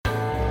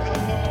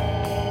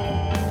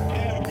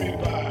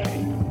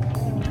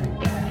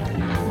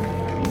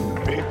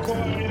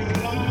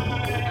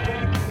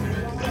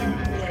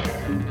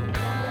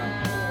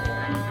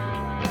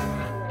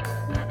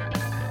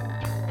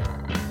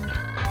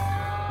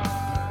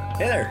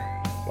Hey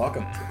there,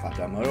 welcome to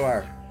Clapdown Moto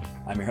Hour.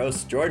 I'm your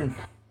host, Jordan,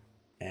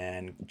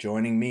 and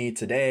joining me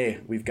today,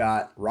 we've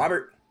got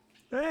Robert.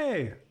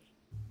 Hey.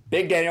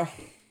 Big Daniel.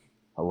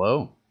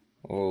 Hello.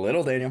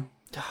 Little Daniel.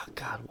 Oh,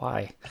 God,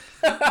 why?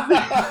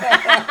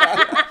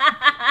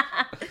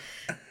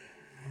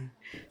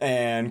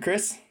 And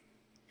Chris.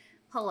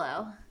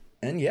 Hello.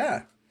 And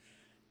yeah,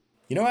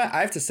 you know what? I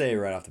have to say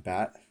right off the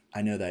bat,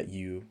 I know that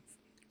you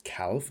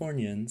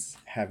Californians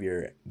have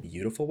your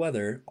beautiful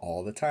weather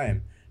all the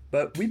time,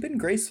 but we've been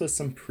graced with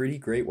some pretty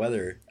great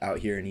weather out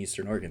here in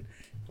Eastern Oregon.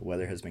 The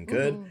weather has been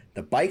good. Ooh.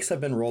 The bikes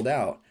have been rolled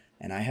out,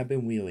 and I have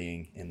been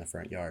wheeling in the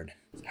front yard.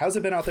 How's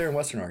it been out there in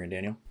Western Oregon,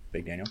 Daniel?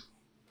 Big Daniel?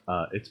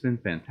 It's been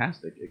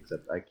fantastic,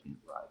 except I can't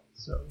ride.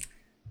 So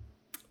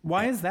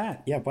Why is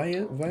that? Yeah, what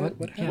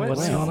What's happened?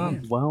 going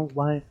on? well,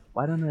 why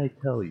don't I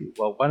tell you?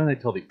 Well, why don't I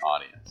tell the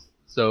audience?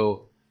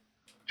 So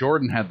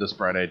Jordan had this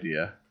bright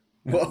idea,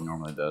 as Well, he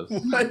normally does.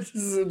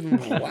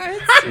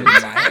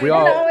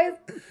 What?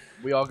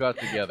 We all got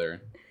together.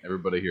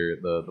 Everybody here,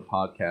 the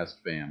podcast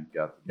fam,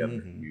 got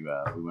together.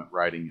 Mhm. We went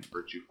riding at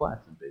Virtue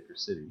Flats in Baker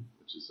City,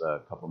 which is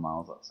a couple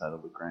miles outside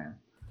of La Grande.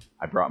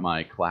 I brought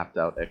my clapped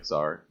out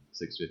XR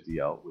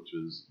 650L, which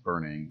was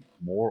burning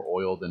more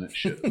oil than it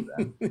should have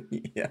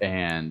been. Yeah.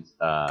 And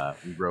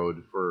we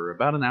rode for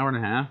about an hour and a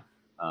half.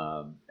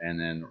 And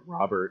then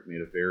Robert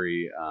made a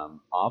very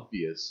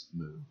obvious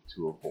move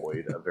to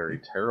avoid a very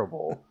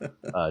terrible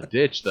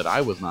ditch that I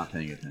was not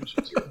paying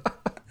attention to.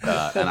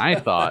 And I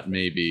thought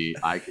maybe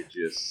I could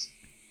just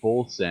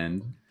full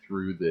send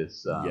through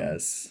this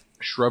Yes.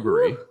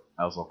 shrubbery,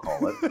 as I'll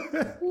call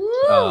it.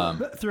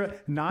 Woo! Through a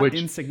not Which-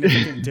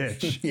 insignificant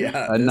ditch.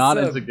 Yeah. A it's, not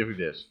insignificant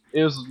ditch.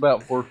 It was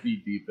about 4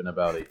 feet deep and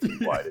about 8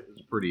 feet wide. It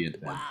was pretty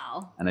intense.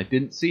 Wow. And I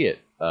didn't see it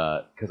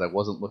because I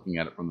wasn't looking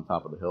at it from the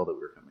top of the hill that we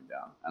were coming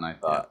down. And I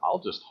thought, I'll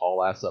just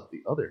haul ass up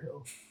the other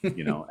hill,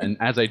 you know. And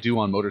as I do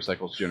on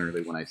motorcycles,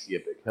 generally, when I see a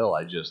big hill,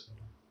 I just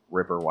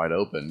rip her wide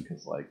open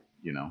because, like,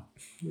 you know,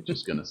 you're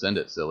just gonna send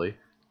it, silly.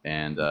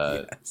 And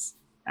Yes.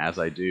 as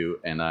I do,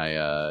 and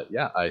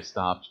I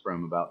stopped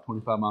from about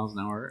 25 miles an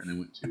hour, and I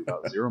went to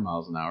about 0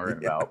 miles an hour in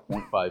about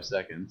 0.5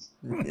 seconds.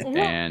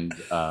 And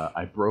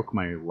I broke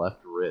my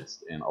left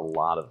wrist in a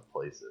lot of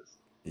places.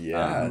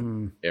 Yeah.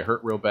 It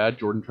hurt real bad.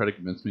 Jordan tried to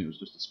convince me it was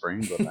just a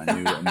sprain, but I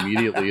knew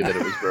immediately that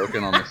it was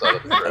broken on the side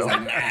of the I was trail.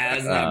 like, nah,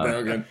 it's not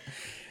broken.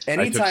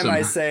 Anytime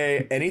I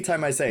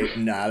say,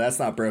 nah, that's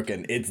not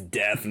broken, it's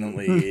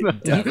definitely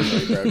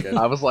broken.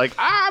 I was like,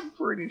 I'm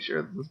pretty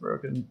sure this is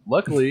broken.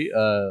 Luckily,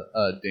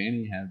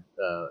 Danny had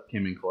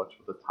came in clutch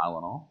with a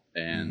Tylenol,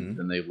 and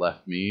then they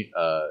left me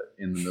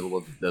in the middle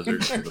of the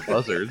desert to the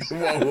buzzards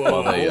Whoa,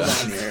 while they hold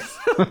on here.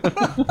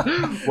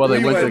 while they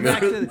We went went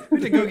to Back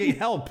to go get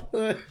help.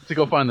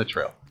 go find the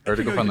trail or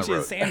to go find get the you a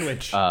road.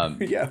 sandwich.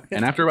 Yeah.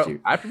 And after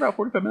about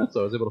 45 minutes,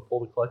 I was able to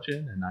pull the clutch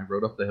in, and I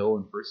rode up the hill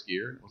in first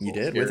gear. It was You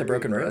little did? With a scary,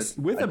 broken but wrist?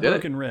 With I a did it.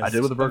 broken wrist. I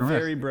did with a broken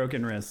very wrist.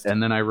 broken wrist.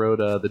 And then I rode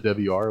the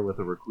WR with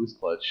a recluse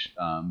clutch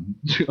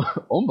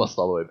almost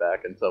all the way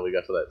back until we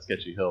got to that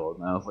sketchy hill.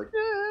 And I was like,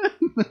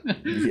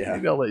 Yeah.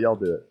 maybe I'll let y'all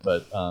do it.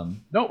 But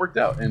no, it worked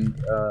out. And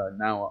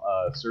now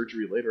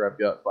surgery later, I've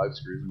got 5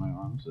 screws in my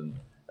arms and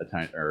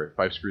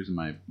 5 screws in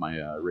my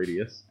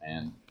radius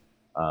and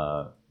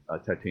a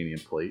titanium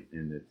plate.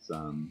 And it's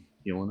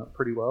healing up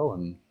pretty well.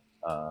 And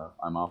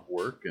I'm off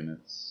work, and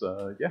it's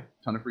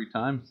ton of free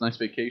time. It's a nice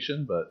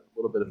vacation, but a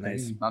little bit of pain,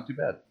 Nice. not too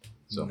bad.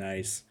 So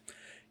Nice.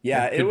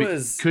 Yeah,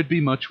 it could be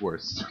much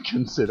worse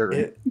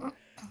considering.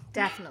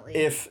 Definitely.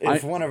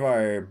 If one of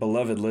our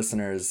beloved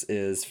listeners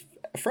is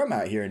from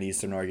out here in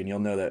Eastern Oregon, you'll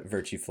know that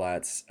Virtue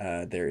Flats,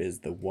 there is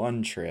the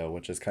One Trail,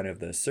 which is kind of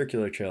the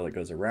circular trail that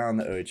goes around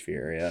the OHV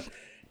area.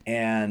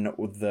 And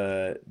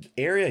the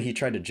area he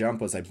tried to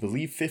jump was, I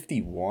believe,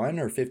 51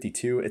 or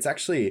 52. It's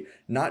actually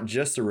not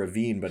just a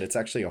ravine, but it's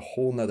actually a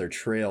whole nother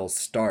trail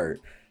start.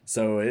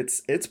 So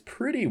it's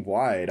pretty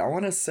wide. I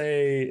want to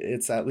say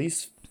it's at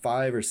least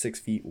 5 or 6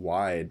 feet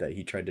wide that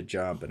he tried to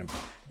jump, and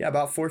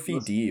about 4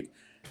 feet deep.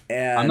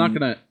 And I'm not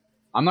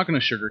gonna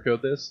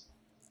sugarcoat this.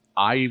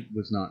 I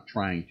was not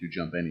trying to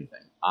jump anything.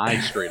 I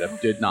straight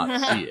up did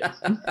not see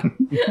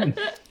it.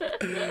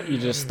 You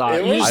just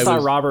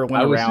thought Robert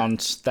went around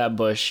that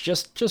bush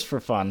just for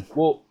fun.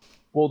 Well,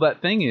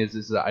 that thing is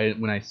that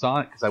when I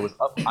saw it, because I was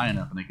up high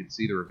enough and I could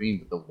see the ravine,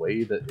 but the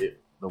way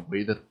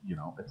that you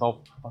know, it's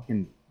all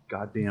fucking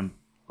goddamn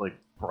like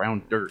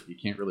brown dirt. You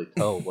can't really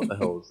tell what the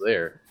hell is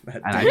there.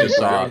 And I just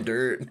saw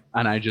dirt.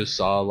 And I just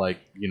saw, like,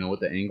 you know,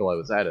 with the angle I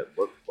was at, it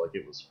looked like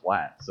it was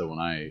flat. So when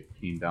I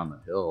came down the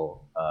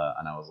hill,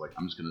 and I was like,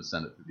 I'm just going to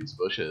send it through these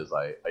bushes,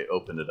 I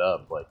opened it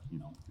up, like, you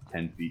know,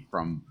 10 feet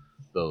from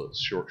the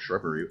short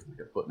shrubbery, like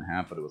a foot and a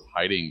half, but it was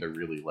hiding the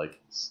really, like,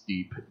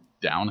 steep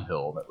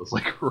downhill that was,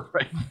 like,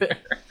 right there.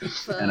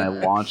 And I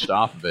launched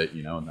off of it,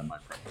 you know, and then my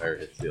front tire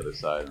hits the other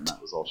side, and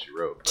that was all she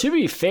wrote. But, To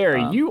be fair,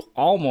 you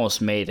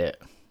almost made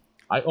it.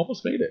 I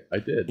almost made it. I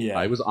did. Yeah.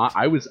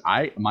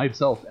 I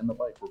myself and the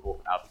bike were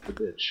both out of the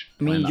ditch.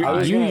 I mean, when you sort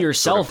of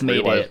yourself made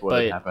realized it,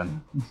 what had but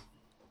happened.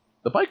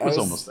 The bike was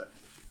almost there.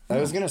 I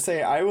was gonna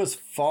say I was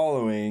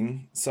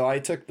following, so I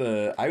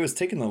was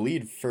taking the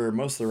lead for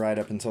most of the ride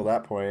up until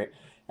that point,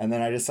 and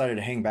then I decided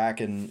to hang back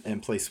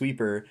and play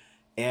sweeper,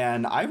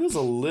 and I was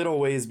a little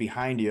ways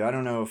behind you. I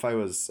don't know if I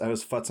was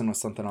futzing with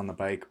something on the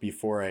bike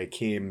before I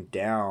came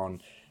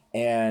down,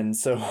 and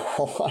so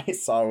all I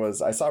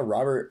saw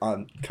Robert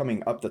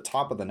coming up the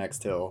top of the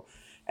next hill,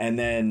 and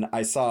then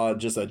I saw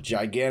just a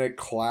gigantic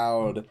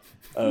cloud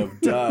of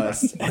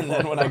dust. And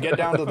then when I get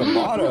down to the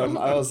bottom,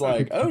 I was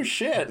like, oh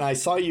shit. And I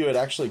saw you had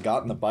actually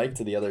gotten the bike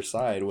to the other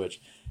side, which,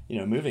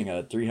 moving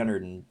a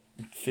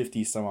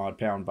 350 some odd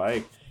pound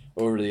bike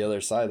over to the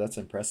other side, that's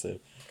impressive.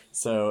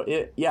 So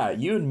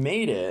you had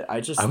made it. I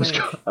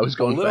was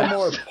going a little fast.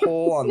 more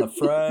pull on the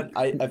front.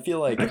 I feel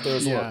like if there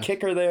was a little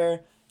kicker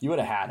there, you would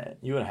have had it.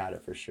 You would have had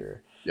it for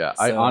sure. Yeah,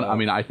 So,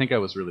 I think I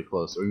was really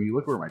close. I mean, you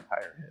look where my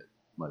tire hit.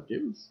 Like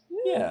it was.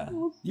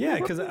 Yeah,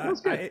 because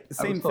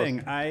same close.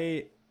 thing.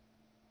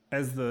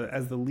 As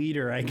the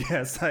leader, I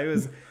guess I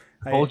was.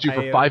 Followed you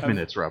for 5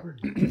 minutes, Robert.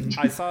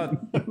 I saw.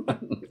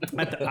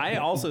 I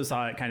also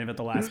saw it kind of at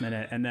the last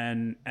minute, and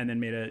then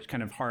made a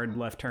kind of hard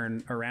left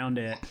turn around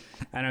it,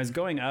 and I was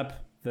going up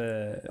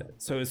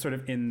so it was sort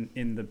of in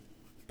the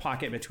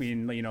pocket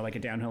between like a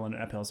downhill and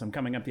an uphill. So I'm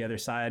coming up the other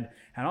side,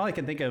 and all I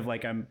can think of,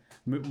 like, I'm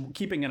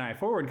keeping an eye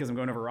forward because I'm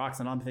going over rocks,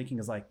 and all I'm thinking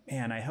is like,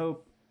 man, I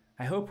hope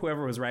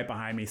whoever was right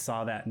behind me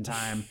saw that in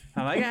time.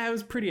 I'm like, it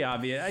was pretty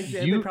obvious.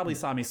 They probably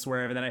saw me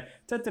swerve, and then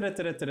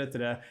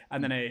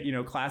and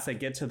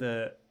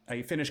then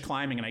I finish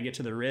climbing and I get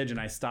to the ridge and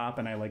I stop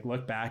and I like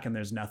look back and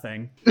there's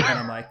nothing. And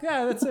I'm like,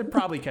 yeah, that's it,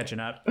 probably catching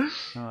up.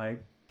 I'm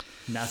like,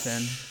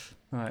 nothing.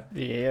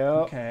 Yeah.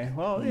 Okay.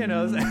 Well,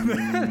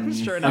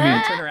 sure enough,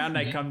 I turn around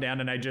and I come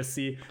down and I just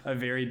see a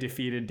very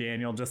defeated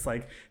Daniel just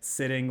like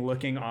sitting,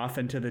 looking off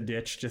into the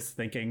ditch, just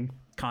thinking,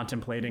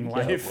 contemplating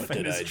life what and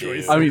did his I do?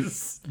 choices. I mean,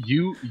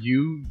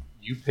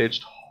 you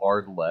pitched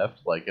hard left,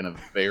 like in a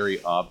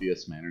very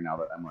obvious manner. Now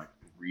that I'm like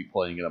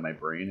replaying it on my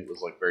brain, it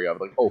was like very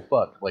obvious, like, oh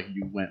fuck, like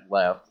you went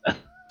left.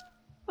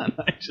 And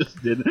I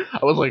just didn't.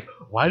 I was like,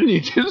 why didn't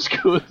you just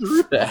go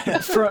through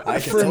that? For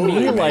totally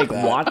me, make like,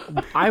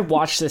 that. I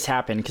watched this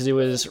happen because it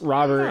was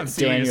Robert,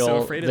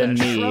 Daniel, then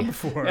me.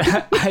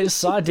 I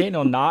saw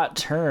Daniel not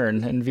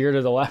turn and veer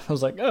to the left. I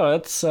was like, oh,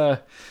 that's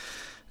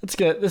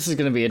good. This is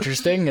gonna be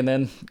interesting. And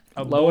then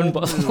lo and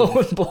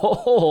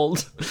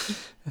behold.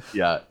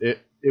 Yeah,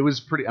 it was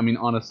pretty. I mean,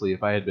 honestly,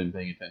 if I had been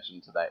paying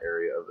attention to that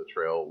area of the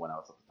trail when I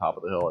was at the top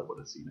of the hill, I would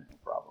have seen it, no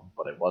problem.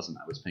 But I wasn't.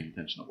 I was paying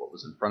attention to what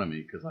was in front of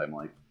me because I'm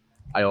like,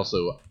 I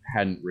also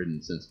hadn't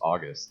ridden since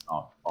August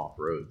off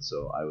road,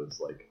 so I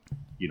was like,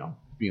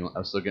 feeling. I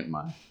was still getting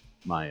my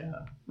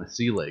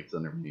sea legs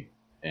under me,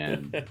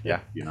 and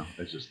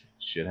it's just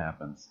shit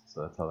happens.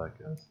 So that's how that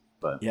goes.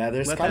 But Yeah,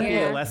 there's Let kind that of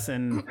be a a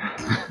lesson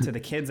to the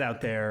kids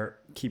out there.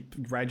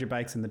 Ride your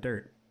bikes in the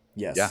dirt.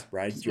 yes, Yeah.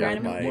 ride Just your ride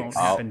 'em in It won't bikes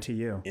happen to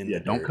you. in yeah,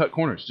 the don't dirt. cut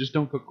corners. Just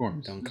don't cut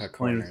corners. Don't Just cut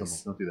plain and corners.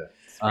 simple. Don't do that.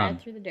 Just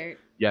ride through the dirt.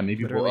 Yeah,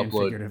 maybe we'll Literally and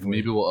upload. figuratively.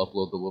 Maybe we'll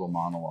upload the little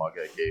monologue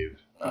I gave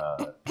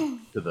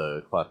to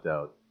the Clapped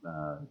Out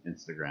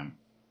Instagram.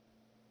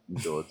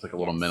 So it's like a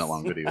little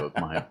minute-long video of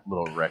my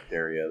little wrecked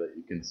area that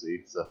you can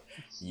see. So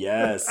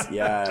Yes,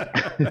 yeah.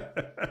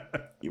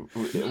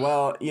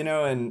 Well,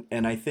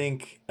 and I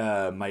think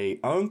my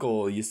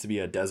uncle used to be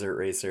a desert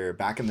racer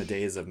back in the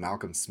days of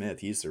Malcolm Smith.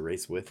 He used to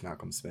race with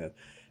Malcolm Smith.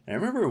 And I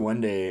remember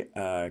one day,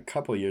 a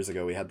couple years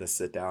ago, we had this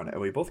sit down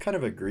and we both kind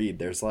of agreed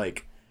there's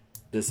like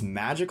this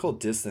magical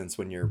distance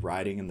when you're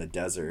riding in the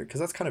desert, because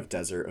that's kind of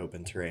desert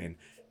open terrain,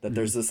 that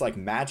there's this like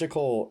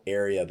magical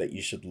area that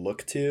you should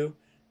look to,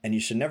 and you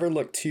should never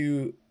look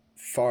too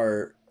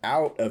far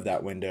out of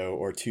that window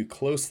or too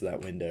close to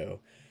that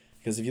window.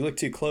 Because if you look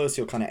too close,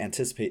 you'll kind of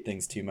anticipate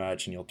things too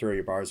much and you'll throw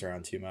your bars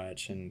around too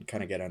much and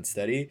kind of get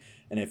unsteady.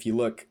 And if you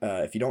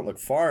don't look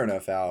far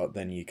enough out,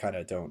 then you kind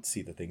of don't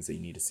see the things that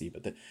you need to see.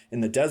 But in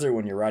the desert,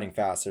 when you're riding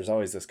fast, there's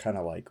always this kind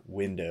of like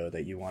window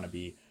that you want to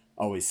be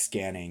always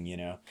scanning,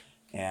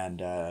 And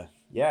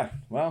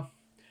well,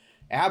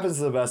 it happens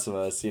to the best of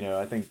us.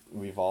 I think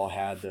we've all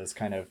had those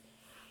kind of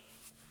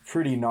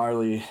pretty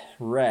gnarly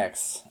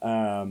wrecks.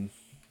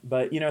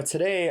 But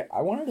today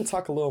I wanted to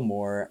talk a little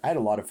more. I had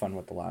a lot of fun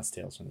with the last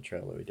Tales from the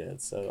Trail that we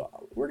did. So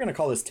we're going to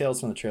call this Tales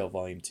from the Trail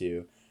Volume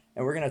 2.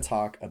 And we're going to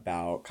talk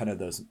about kind of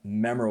those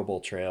memorable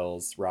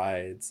trails,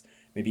 rides,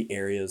 maybe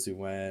areas we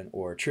went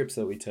or trips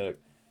that we took.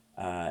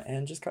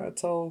 And just kind of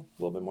tell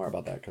a little bit more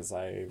about that because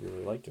I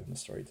really like doing the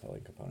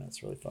storytelling component.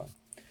 It's really fun.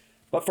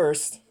 But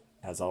first,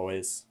 as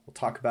always, we'll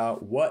talk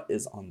about what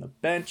is on the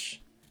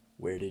bench.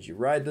 Where did you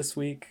ride this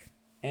week?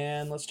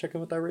 And let's check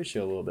in with that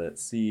ratio a little bit.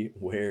 See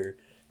where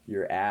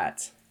you're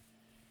at.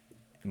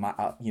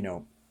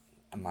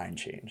 Mine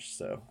changed,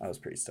 so I was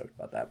pretty stoked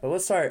about that. But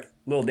let's start,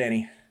 little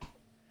Danny.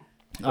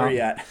 Where are you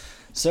at?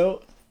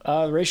 So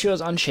the ratio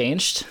is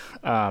unchanged.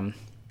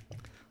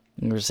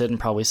 We're sitting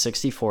probably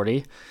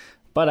 60-40.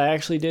 But I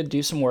actually did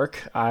do some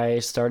work. I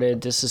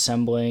started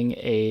disassembling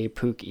a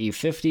Puch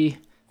E50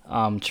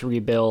 to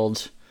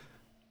rebuild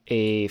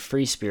a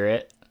Free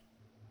Spirit,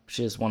 which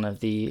is one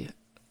of the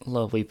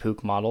lovely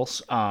Puch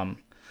models.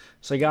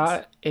 So I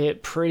got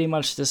it pretty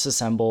much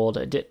disassembled.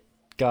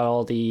 Got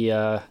all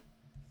the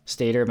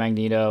stator,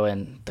 magneto,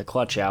 and the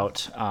clutch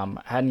out. I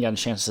hadn't gotten a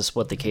chance to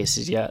split the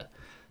cases yet,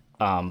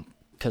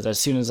 because as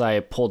soon as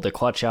I pulled the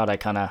clutch out, I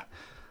kind of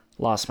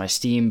lost my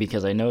steam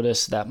because I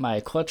noticed that my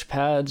clutch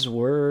pads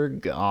were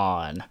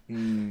gone.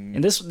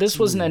 And this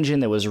was an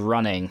engine that was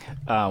running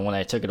when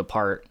I took it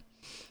apart,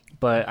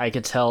 but I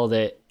could tell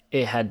that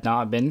it had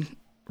not been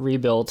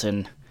rebuilt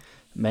in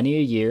many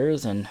a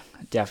years and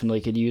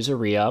definitely could use a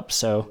re-up.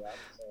 So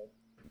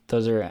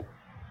those are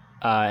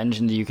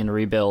engines you can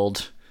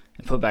rebuild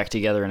and put back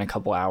together in a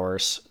couple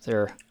hours.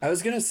 I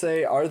was gonna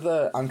say,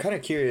 I'm kind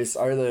of curious,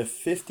 are the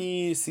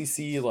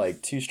 50cc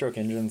like two-stroke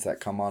engines that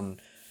come on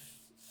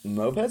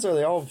mopeds, are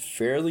they all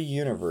fairly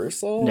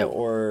universal? No.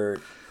 Or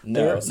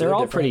no? They're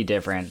all pretty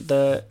different.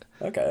 Okay.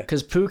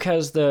 Because Pook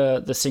has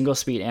the single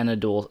speed and the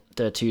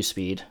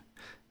 2-speed.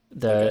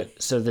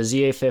 So the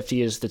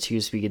ZA50 is the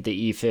 2-speed,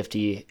 the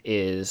E50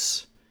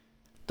 is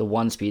the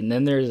 1-speed, and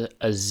then there's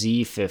a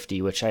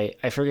Z50, which I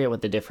forget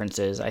what the difference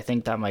is. I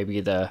think that might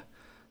be the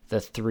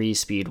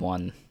 3-speed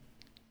one.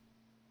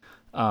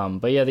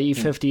 But yeah, the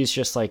E50 is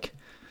just like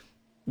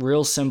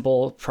real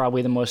simple,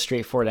 probably the most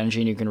straightforward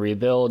engine you can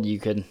rebuild. You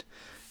can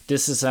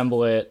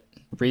disassemble it,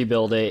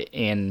 rebuild it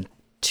in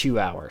 2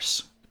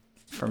 hours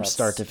from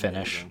start to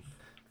finish.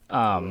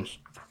 But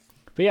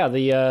yeah,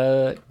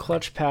 the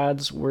clutch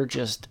pads were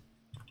just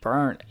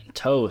burnt and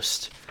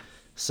toast.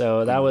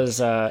 So that was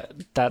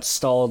that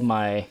stalled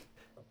my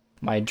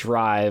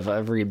drive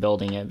of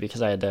rebuilding it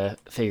because I had to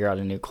figure out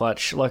a new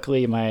clutch.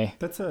 Luckily,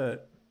 it's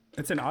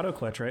an auto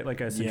clutch, right? Like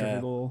a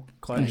centrifugal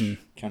clutch.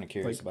 Kind of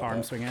curious like about arm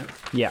that. swing it.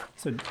 Yeah.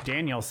 So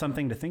Daniel,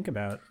 something to think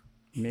about.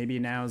 Maybe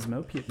now's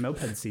moped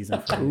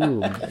season. For you. Ooh,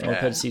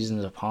 moped season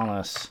is upon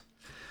us.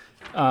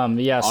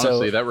 Yeah.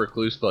 Honestly, that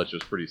recluse clutch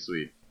was pretty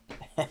sweet.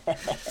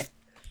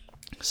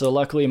 So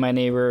luckily, my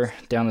neighbor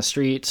down the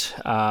street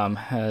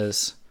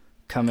has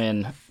come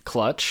in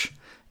clutch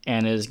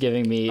and is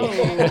giving me. Yeah,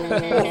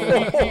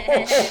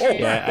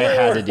 I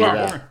had to do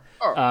that.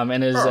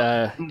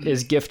 And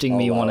is gifting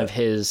me one of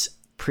his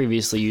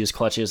previously used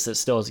clutches that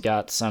still has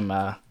got some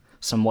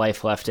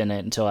life left in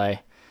it until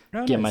I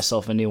get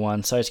myself a new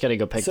one. So I just got to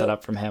go pick that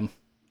up from him.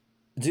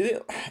 Do they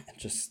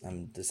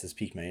this has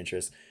piqued my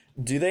interest.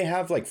 Do they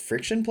have like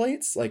friction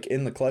plates like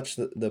in the clutch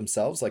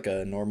themselves, like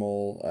a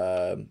normal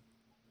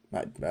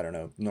I don't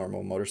know,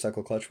 normal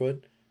motorcycle clutch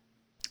would?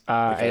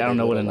 I don't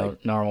know what a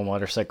normal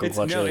motorcycle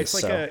clutch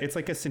is. It's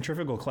like a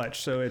centrifugal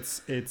clutch. So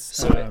it's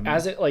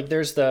as it like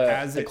there's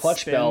the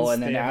clutch spins, bell,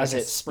 and then they have as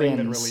like a it spring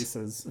that spins,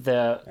 releases.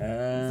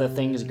 the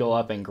things go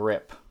up and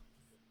grip.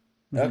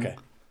 Okay.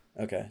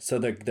 So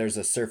there's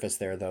a surface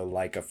there though,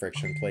 like a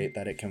friction plate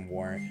that it can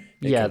wear.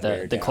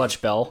 The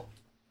clutch bell.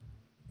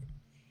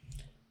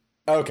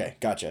 Okay,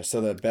 gotcha. So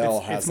the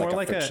bell has it's more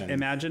like friction.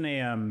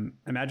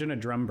 imagine a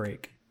drum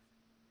brake.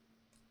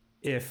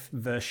 If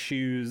the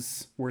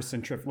shoes were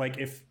like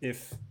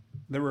if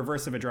the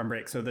reverse of a drum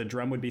brake, so the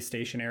drum would be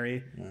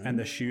stationary and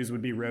the shoes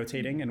would be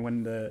rotating, and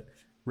when the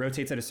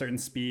rotates at a certain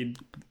speed,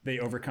 they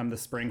overcome the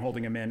spring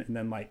holding them in and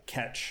then like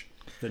catch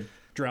the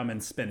drum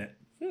and spin it.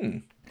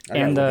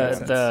 And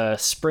the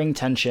spring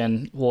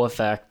tension will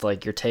affect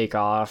like your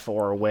takeoff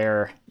or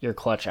where your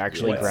clutch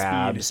actually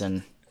grabs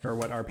speed, or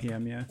what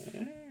RPM. Yeah.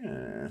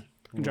 I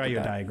can draw you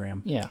a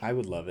diagram. Yeah. I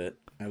would love it.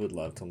 I would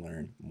love to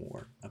learn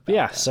more about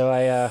that. So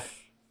I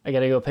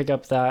got to go pick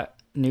up that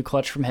new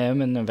clutch from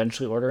him and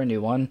eventually order a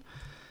new one.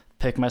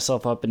 Pick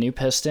myself up a new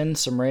piston,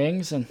 some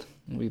rings, and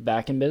we'll be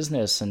back in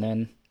business. And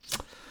then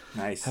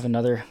have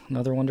another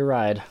one to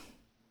ride.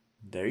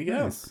 There you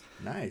go.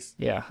 Nice.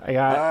 Yeah,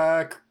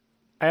 I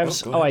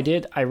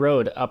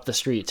rode up the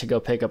street to go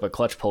pick up a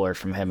clutch puller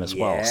from him as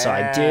well. So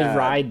I did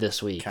ride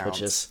this week,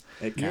 which is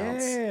it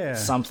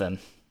counts. Something.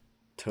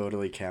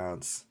 Totally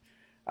counts.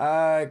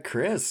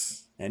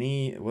 Chris,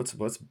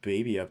 what's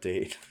baby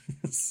update?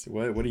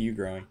 what are you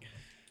growing?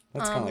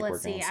 What's kind of like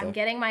let's working see. on I'm stuff?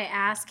 getting my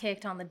ass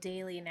kicked on the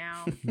daily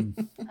now.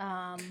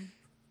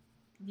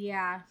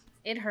 Yeah,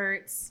 it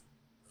hurts.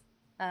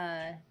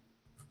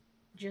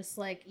 Just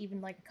like even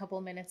like a couple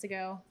of minutes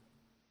ago,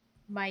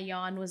 my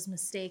yawn was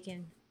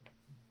mistaken.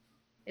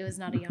 It was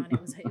not a yawn.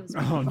 It was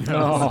Oh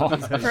no!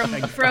 from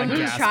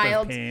the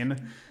child.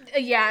 Pain.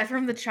 Yeah,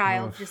 from the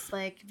child, just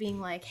like being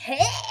like,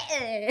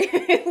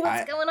 "Hey,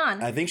 what's going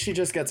on?" I think she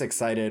just gets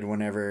excited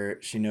whenever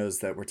she knows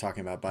that we're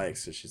talking about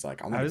bikes. So she's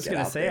like, I was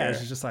gonna say, I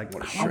was just like,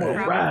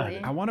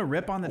 I want to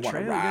rip on the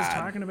trail you guys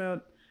talking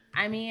about.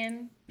 I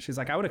mean, she's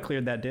like, I would have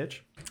cleared that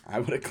ditch. I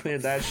would have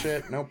cleared that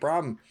shit, no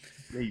problem.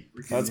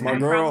 That's my I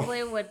girl.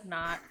 probably would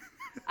not.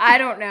 I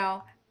don't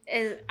know.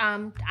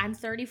 I'm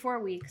 34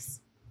 weeks.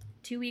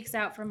 2 weeks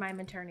out from my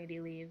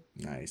maternity leave.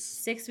 Nice.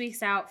 6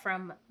 weeks out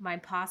from my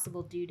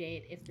possible due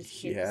date if this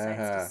kid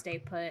decides to stay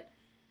put.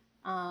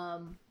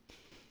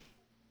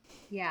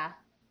 Yeah.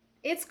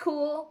 It's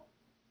cool.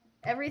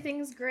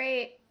 Everything's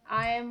great.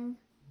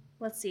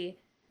 Let's see.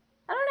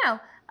 I don't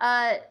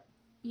know.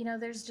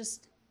 There's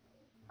just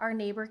our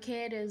neighbor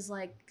kid is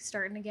like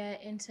starting to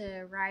get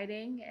into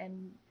riding,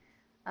 and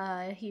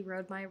He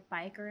rode my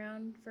bike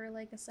around for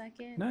like a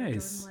second.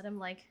 Nice. Jordan let him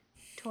like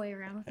toy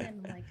around with it,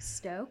 and I'm like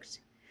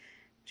stoked.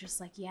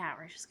 Just like, yeah,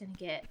 we're just gonna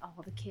get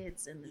all the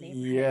kids in the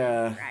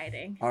neighborhood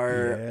riding.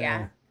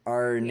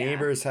 Our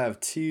neighbors have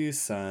 2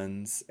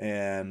 sons,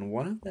 and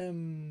one of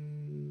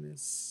them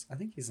is, I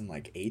think he's in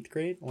like 8th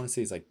grade. I want to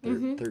say he's like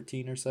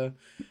 13 or so,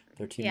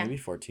 13, maybe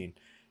 14.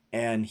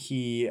 And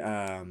he,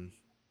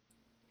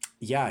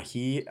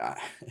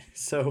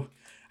 so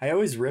I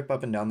always rip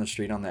up and down the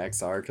street on the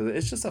XR because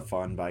it's just a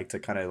fun bike to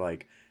kind of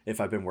like,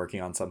 if I've been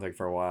working on something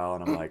for a while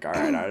and I'm like, all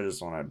right, I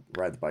just want to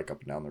ride the bike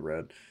up and down the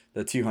road.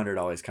 The 200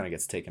 always kind of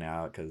gets taken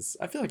out because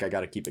I feel like I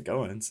got to keep it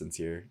going since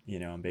you're,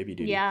 on baby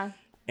duty. Yeah.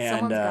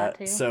 And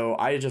so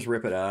I just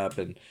rip it up,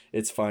 and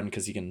it's fun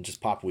because you can just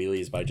pop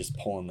wheelies by just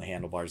pulling the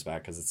handlebars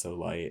back because it's so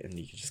light, and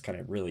you can just kind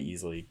of really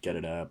easily get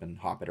it up and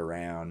hop it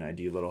around. I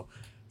do little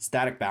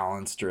static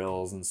balance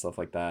drills and stuff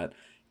like that.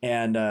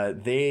 And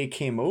they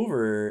came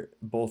over,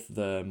 both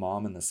the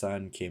mom and the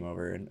son came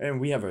over, and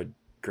we have a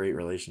great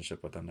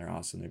relationship with them. They're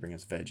awesome. They bring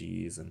us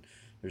veggies, and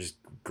they're just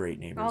great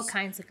neighbors. All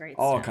kinds of great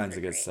All stuff. kinds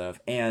of good stuff.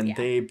 And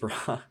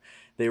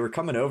they were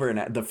coming over,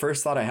 and the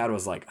first thought I had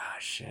was like, oh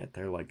shit,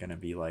 they're like gonna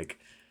be like,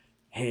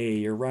 hey,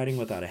 you're riding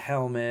without a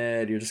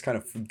helmet, you're just kind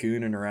of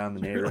gooning around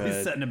the neighborhood.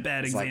 Really setting a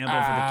bad It's example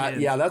like, for the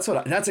kids.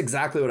 Yeah, that's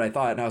exactly what I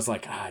thought. And I was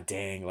like,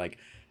 dang, like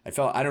I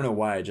don't know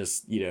why, I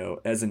just,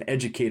 as an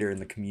educator in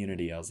the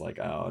community, I was like,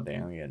 oh dang,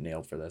 I'm gonna get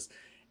nailed for this.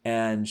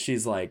 And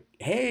she's like,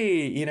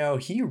 hey,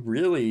 he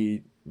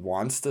really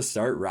wants to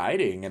start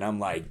riding. And I'm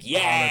like,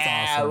 yeah,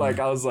 that's awesome. Like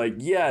I was like,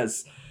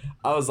 yes.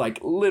 I was like,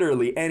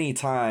 literally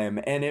anytime.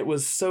 And it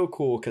was so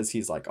cool because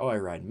he's like, oh, I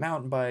ride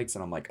mountain bikes.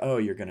 And I'm like, oh,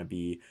 you're going to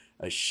be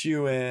a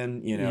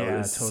shoe-in.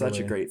 It's such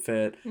a great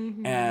fit.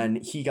 Mm-hmm.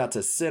 And he got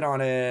to sit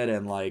on it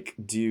and like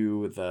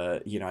do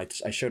the,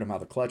 I showed him how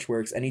the clutch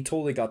works. And he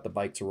totally got the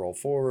bike to roll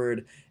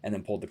forward and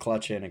then pulled the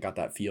clutch in and got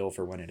that feel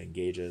for when it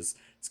engages.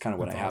 It's kind of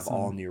what I have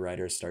all new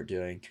riders start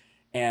doing.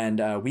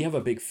 And we have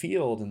a big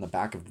field in the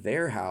back of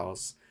their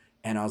house.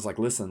 And I was like,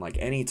 listen, like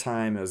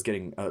anytime it was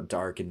getting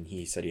dark and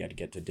he said he had to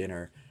get to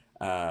dinner,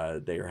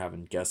 they were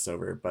having guests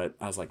over, but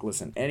I was like,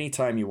 listen,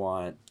 anytime you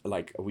want,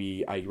 like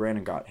I ran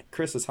and got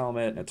Chris's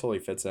helmet and it totally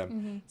fits him.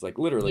 Mm-hmm. It's like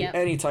literally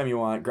anytime you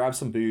want, grab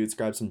some boots,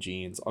 grab some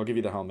jeans, I'll give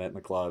you the helmet and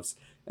the gloves,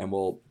 and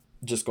we'll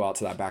just go out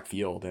to that back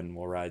field and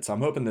we'll ride. So I'm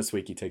hoping this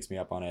week he takes me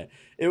up on it.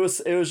 It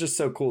was just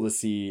so cool to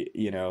see,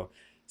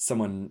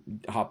 someone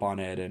hop on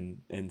it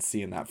and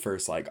seeing that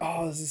first, like,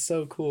 oh, this is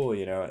so cool.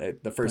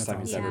 The first time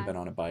he's ever been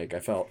on a bike. I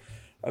felt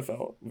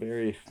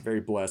very,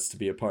 very blessed to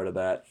be a part of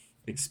that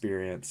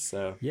experience.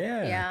 So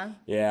yeah,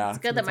 it's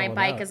good that my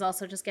bike is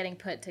also just getting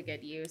put to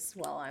good use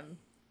while I'm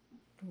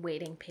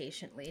waiting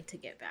patiently to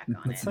get back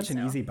on it. It's such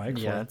an easy bike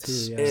for it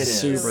too. It is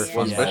super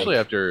fun, especially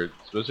after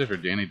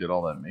Danny did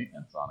all that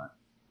maintenance on it.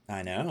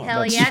 I know.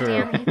 Hell That's yeah,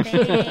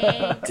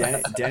 true.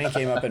 Danny. Danny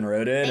came up and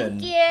rode it Thank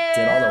and you.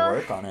 did all the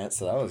work on it,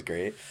 so that was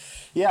great.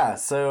 Yeah,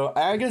 so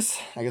I guess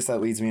that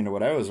leads me into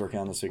what I was working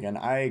on this weekend.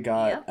 I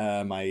got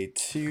my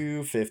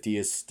 250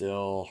 is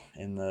still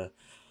in the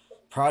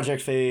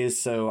project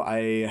phase, so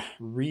I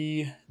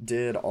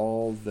redid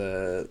all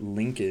the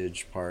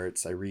linkage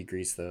parts. I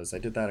re-greased those. I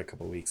did that a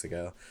couple weeks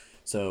ago.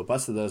 So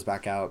busted those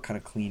back out, kind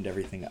of cleaned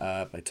everything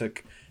up. I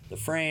took the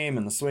frame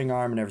and the swing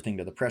arm and everything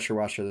to the pressure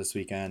washer this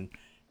weekend.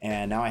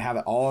 And now I have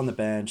it all on the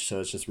bench, so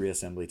it's just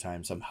reassembly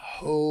time. So I'm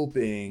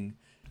hoping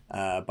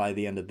by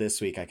the end of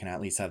this week I can at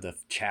least have the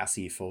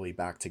chassis fully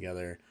back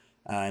together.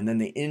 And then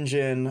the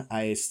engine,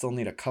 I still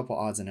need a couple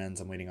odds and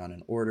ends. I'm waiting on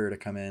an order to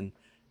come in.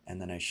 And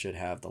then I should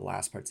have the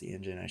last parts of the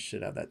engine. I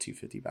should have that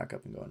 250 back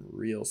up and going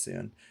real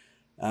soon.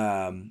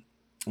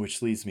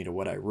 Which leads me to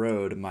what I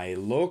rode. My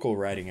local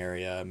riding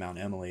area, Mount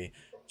Emily,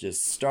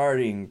 just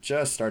starting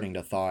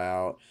to thaw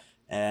out.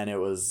 And it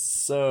was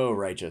so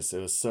righteous. It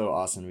was so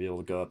awesome to be able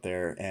to go up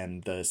there.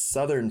 And the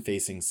southern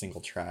facing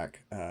single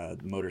track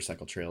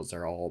motorcycle trails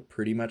are all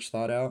pretty much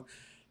thawed out.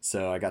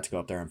 So I got to go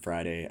up there on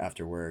Friday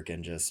after work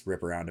and just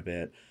rip around a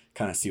bit,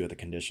 kind of see what the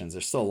conditions.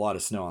 There's still a lot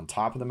of snow on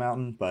top of the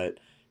mountain, but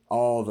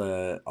all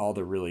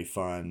the really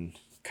fun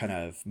kind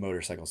of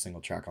motorcycle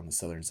single track on the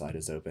southern side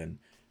is open.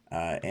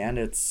 And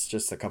it's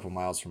just a couple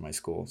miles from my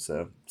school.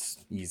 So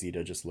it's easy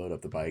to just load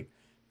up the bike,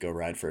 go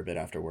ride for a bit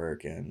after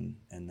work, and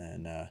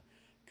then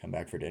come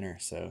back for dinner.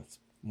 So it's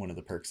one of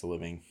the perks of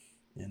living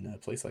in a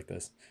place like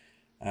this.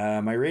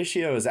 My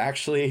ratio is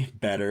actually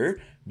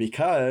better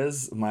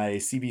because my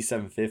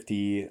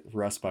CB750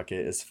 rust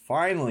bucket is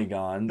finally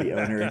gone. The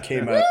owner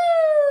came up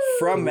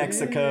from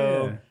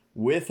Mexico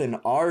with an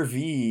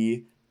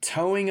RV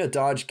towing a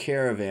Dodge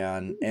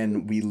Caravan,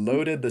 and we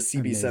loaded the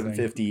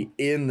CB750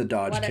 in the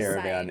Dodge What a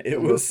Caravan. sight. It The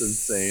was most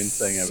insane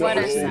thing I've What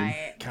ever a seen.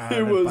 sight. God, it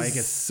that was bike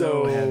is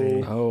so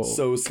heavy.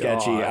 so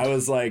sketchy. God. I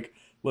was like,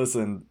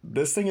 listen,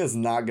 this thing is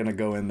not gonna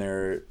go in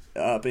there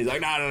up. He's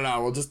like, no,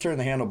 we'll just turn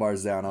the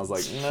handlebars down. I was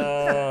like,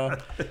 no.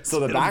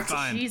 So It'll be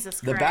fine. Jesus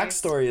the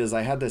Christ. backstory is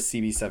I had this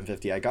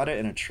CB750. I got it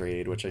in a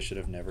trade, which I should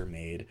have never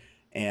made.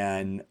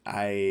 and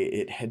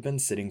it had been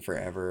sitting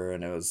forever,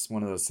 and it was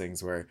one of those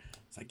things where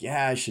it's like,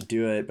 yeah, I should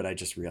do it, but I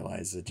just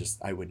realized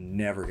I would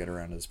never get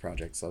around to this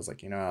project. So I was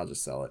like, I'll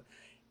just sell it.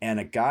 And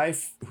a guy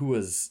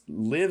who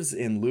lives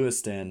in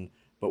Lewiston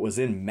but was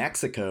in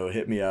Mexico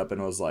hit me up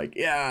and was like,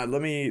 yeah,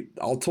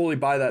 I'll totally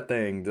buy that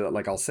thing.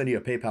 Like, I'll send you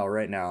a PayPal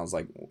right now. I was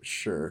like,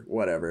 sure,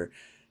 whatever.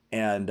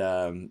 And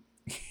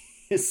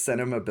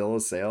sent him a bill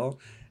of sale.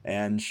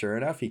 And sure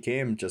enough, he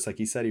came just like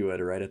he said he would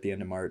right at the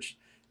end of March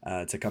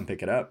to come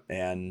pick it up.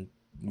 And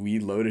we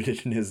loaded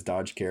it in his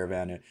Dodge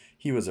Caravan.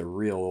 He was a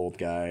real old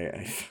guy.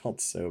 I felt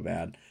so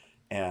bad.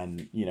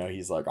 And,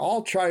 he's like,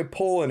 I'll try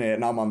pulling it.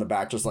 And I'm on the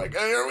back just like,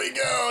 here we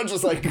go.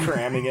 Just like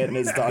cramming it in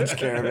his Dodge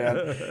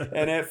Caravan.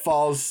 And it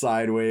falls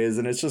sideways.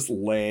 And it's just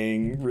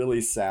laying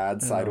really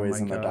sad sideways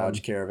in the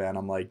Dodge Caravan.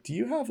 I'm like, do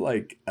you have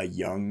like a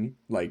young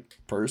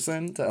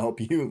person to help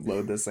you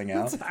load this thing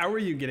out? How are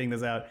you getting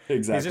this out?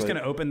 Exactly. He's just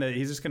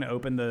going to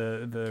open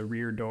the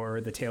rear door,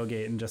 the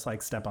tailgate, and just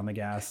like step on the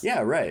gas. Yeah,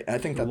 right. I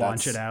think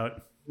launch it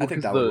out. I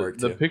think that would work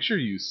too. The picture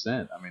you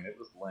sent, I mean, it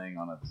was laying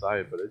on its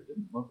side, but it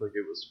didn't look like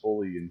it was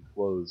fully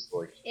enclosed.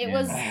 It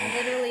was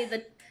literally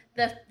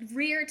the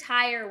rear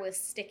tire was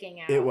sticking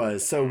out. It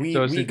was. So we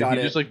got it. Did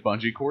you just like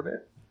bungee cord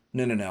it?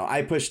 No.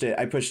 I pushed it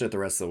the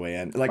rest of the way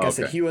in. Like I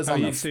said, he was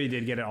on the. So you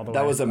did get it all the way.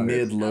 That was a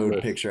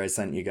mid-load picture I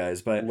sent you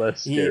guys, but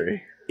less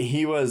scary.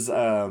 He was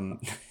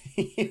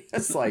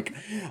it's like,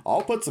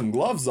 I'll put some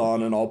gloves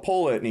on and I'll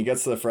pull it, and he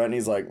gets to the front and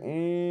he's like,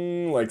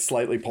 like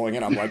slightly pulling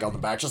it. I'm like on the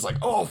back, just like,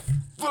 oh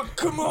fuck,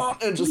 come on,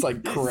 and just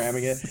like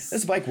cramming it.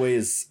 This bike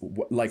weighs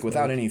like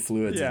without any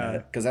fluids in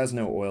it, because it has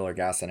no oil or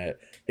gas in it.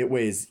 It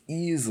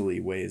easily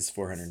weighs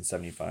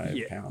 475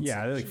 pounds.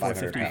 Yeah, like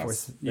 500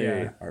 pounds. Yeah,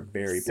 they are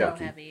very so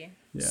bulky. heavy.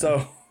 Yeah.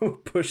 So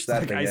push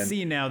that thing in. I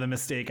see now the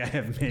mistake I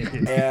have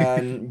made.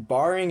 And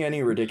barring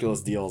any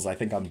ridiculous deals, I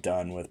think I'm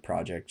done with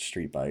project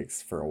street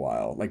bikes for a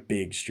while. Like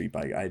big street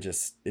bike.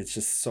 It's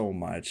just so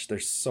much. They're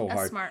so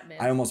hard. Smart move.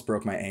 I almost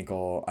broke my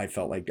ankle. I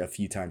felt like a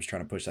few times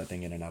trying to push that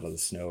thing in and out of the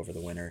snow over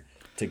the winter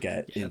to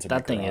get into my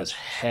That thing garage. is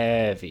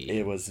heavy.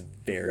 It was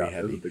very heavy.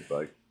 It was a big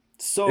bike.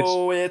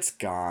 So it's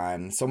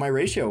gone. So my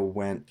ratio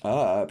went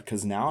up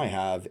because now I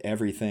have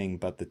everything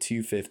but the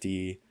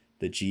 250,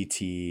 the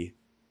GT,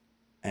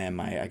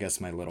 and I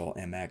guess my little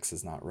MX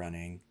is not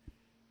running.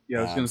 Yeah,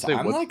 I was going to say,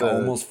 I'm like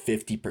almost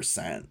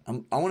 50%.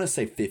 I want to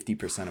say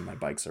 50% of my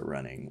bikes are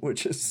running,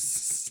 which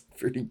is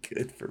pretty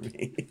good for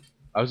me.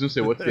 I was going to say,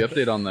 what's the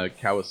update on the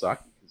Kawasaki?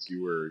 Because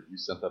you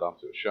sent that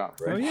off to a shop,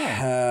 right? Oh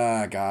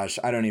yeah. Gosh,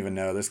 I don't even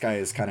know. This guy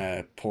is kind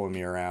of pulling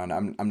me around.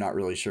 I'm not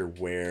really sure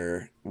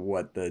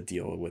what the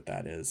deal with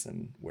that is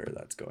and where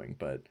that's going,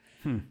 but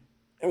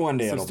one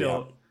day it'll be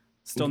out.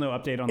 Still no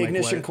update on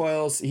ignition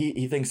coils.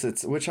 He thinks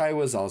it's, which I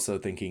was also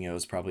thinking it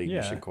was probably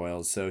ignition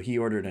coils. So he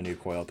ordered a new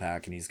coil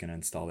pack and he's going to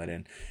install that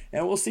in,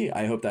 and we'll see.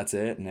 I hope that's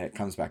it and it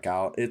comes back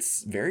out.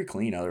 It's very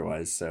clean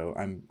otherwise, so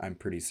I'm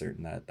pretty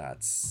certain that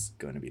that's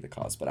going to be the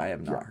cause. But I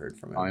have not heard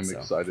from him. I'm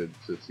excited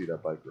to see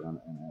that bike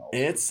run.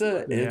 It's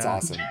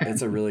awesome.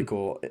 It's a really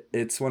cool.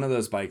 It's one of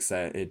those bikes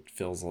that it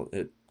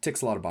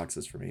ticks a lot of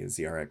boxes for me. It's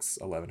the RX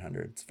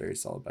 1100. It's a very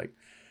solid bike.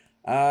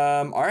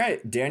 All right,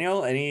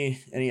 Daniel, any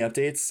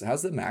updates?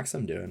 How's the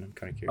Maxim doing? I'm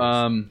kind of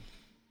curious.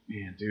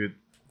 Man, dude,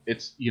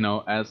 it's,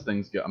 as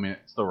things go, I mean, it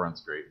still runs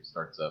great. It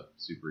starts up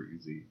super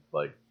easy,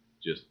 like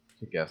just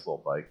kick-ass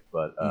little bike,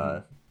 but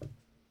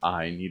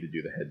I need to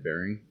do the head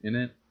bearing in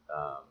it,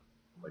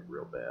 like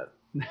real bad.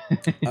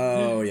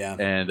 Oh yeah.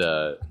 And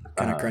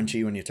kind of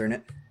crunchy when you turn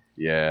it.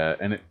 Yeah,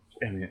 and it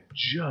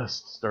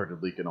just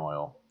started leaking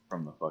oil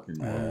from the fucking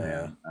oil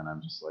pan, and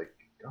I'm just like,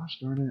 gosh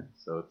darn it.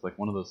 So it's like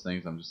one of those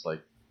things. I'm just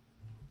like,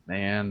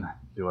 man,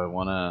 do I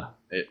want to...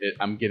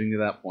 I'm getting to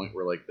that point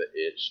where, like, the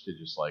itch to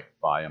just, like,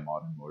 buy a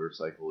modern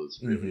motorcycle is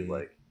really,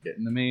 like,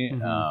 getting to me.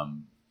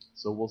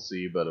 So we'll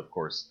see. But, of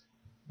course,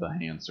 the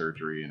hand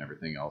surgery and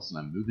everything else, and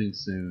I'm moving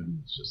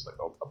soon. It's just, like,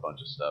 a bunch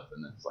of stuff,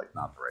 and it's, like,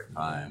 not the right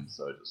time.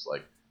 So I just,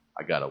 like,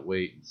 I got to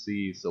wait and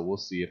see. So we'll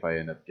see if I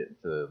end up getting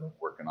to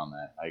working on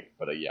that.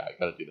 But I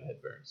got to do the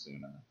head bearing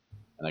soon.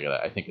 And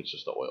I think it's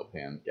just the oil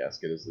pan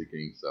gasket is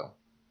leaking. So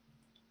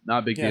not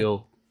a big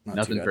deal.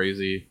 Nothing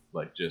crazy,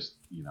 like just,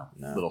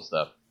 little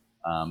stuff.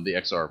 The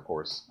XR, of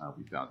course,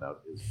 we found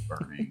out is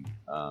burning.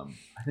 I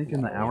think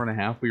in the hour and a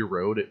half we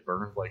rode, it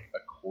burned like a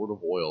quart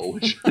of oil,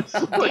 which is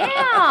like...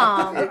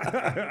 Damn!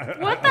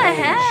 What the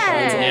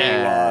heck?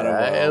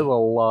 It was a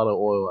lot of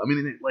oil. I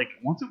mean,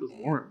 once it was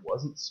warm, it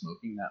wasn't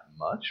smoking that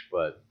much,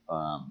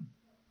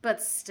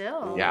 but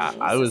still. Yeah,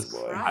 I was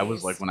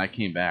like, when I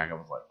came back, I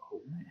was like,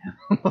 oh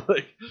man,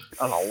 like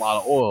that's a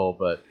lot of oil,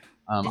 but...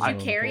 Did you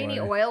carry any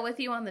oil with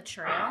you on the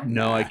trail?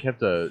 No, I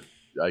kept a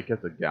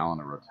gallon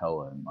of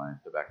Rotella in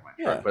the back of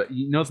my truck. But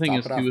the thing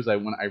is too is I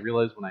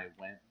realized when I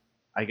went,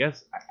 I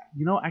guess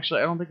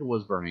actually I don't think it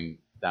was burning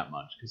that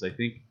much because I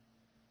think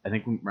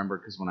remember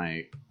because when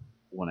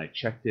I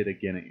checked it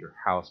again at your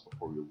house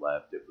before we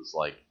left, it was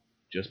like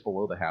just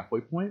below the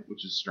halfway point,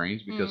 which is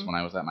strange because when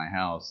I was at my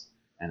house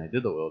and I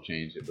did the oil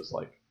change, it was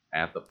like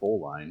at the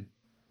full line.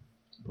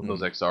 But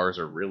those XRs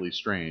are really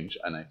strange,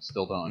 and I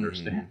still don't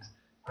understand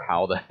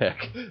how the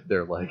heck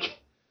their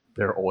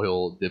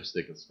oil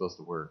dipstick is supposed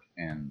to work.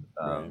 And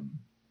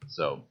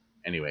so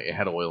anyway, it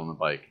had oil in the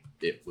bike.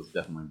 It was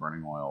definitely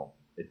burning oil.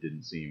 It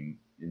didn't seem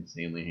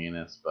insanely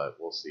heinous, but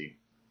we'll see.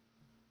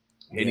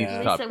 It needs a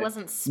At top least it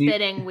wasn't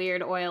spitting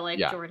weird oil like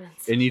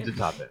Jordan's. It needs a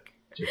top end.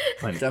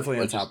 Definitely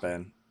a top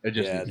end. It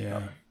just needs a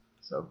top end.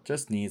 So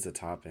just needs a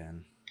top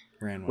end.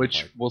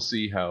 Which we'll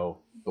see how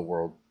the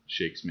world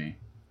shakes me.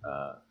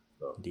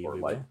 Or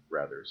life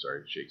rather,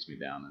 shakes me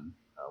down, and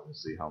we'll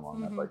see how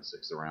long that bike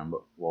sticks around.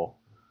 But we'll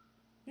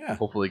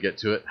hopefully get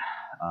to it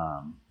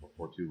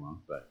before too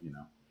long. But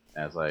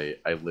as I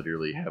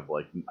literally have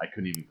I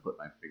couldn't even clip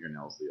my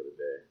fingernails the other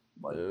day.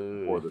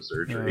 Before the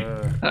surgery,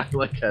 I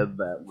had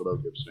that little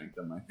grip strength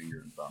on my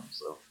finger and thumb,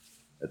 so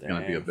it's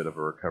gonna be a bit of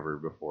a recovery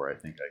before I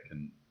think I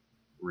can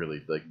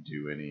really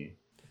do any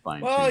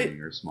fine tuning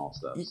or small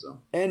stuff.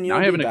 So and you'll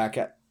be back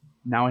at.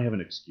 Now I have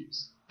an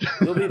excuse.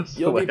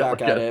 You'll be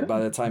back at it by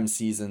the time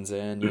season's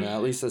in.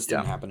 At least this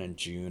didn't happen in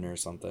June or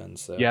something.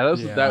 So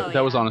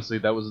that was honestly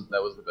that was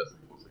the best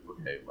thing. I was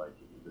okay,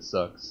 this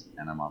sucks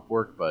and I'm off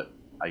work, but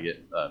I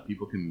get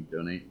people can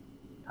donate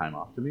time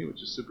off to me,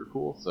 which is super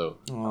cool. So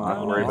I don't have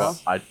to worry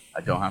about I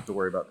don't have to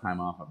worry about time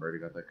off. I've already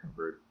got that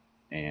covered,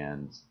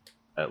 and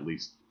at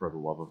least for the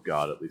love of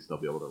God, at least they'll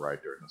be able to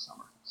ride during the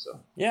summer. So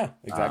yeah,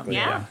 exactly.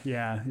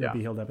 You'll be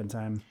healed up in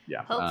time.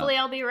 Yeah, hopefully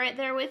I'll be right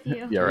there with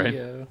you. Yeah, right.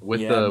 Yeah. With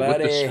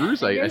the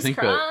screws, I think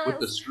crossed. with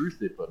the screws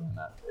they put in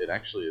that, it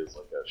actually is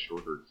a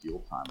shorter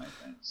heal time. I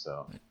think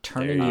so.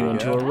 Turning you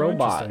into a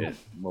robot. A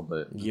little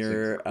bit.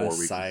 You're a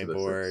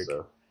cyborg.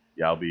 So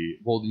yeah, I'll be.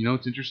 Well,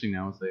 what's interesting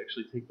now is they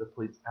actually take the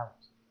plates out.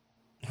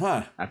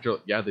 Huh?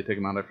 They take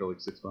them out after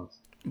 6 months.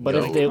 But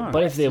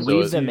if they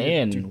leave them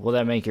in, will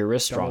that make your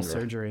wrist stronger?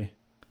 Surgery.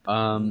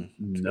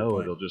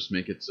 No, it'll just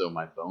make it so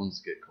my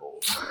bones get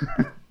cold.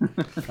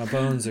 My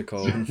bones are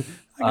cold.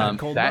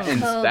 Cold bones.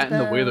 And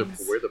the way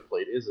where the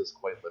plate is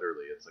quite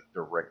literally, it's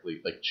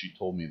directly, she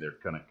told me they're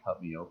gonna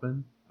cut me open,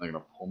 and they're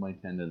gonna pull my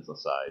tendons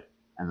aside,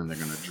 and then they're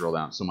gonna drill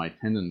down. So my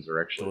tendons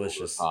are actually over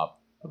the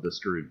top of the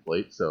screwed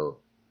plate, so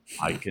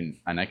I can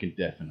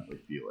definitely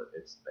feel it.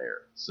 It's there.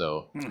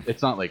 So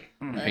it's not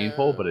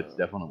painful, but it's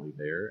definitely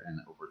there. And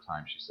over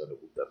time, she said it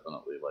will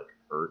definitely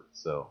hurt.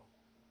 So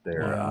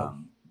they're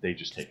they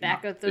just take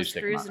back them up those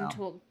screws and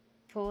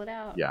pull it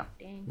out. Yeah.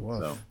 Dang.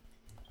 So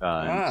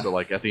so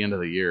at the end of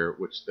the year,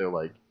 which they're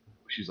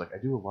she's like, I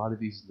do a lot of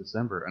these in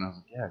December, and I was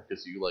like, yeah,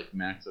 because you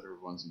max out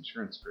everyone's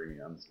insurance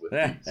premiums with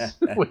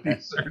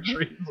these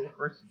surgeries. Of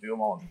course, you do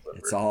them all in December.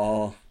 It's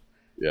all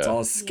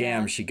a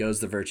scam. Yeah. She goes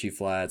to Virtue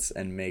Flats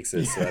and makes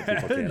it so that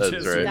people can't.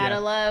 That's right. Gotta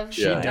love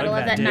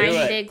that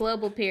 90-day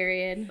global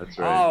period. That's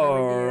right.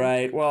 All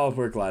right. Well,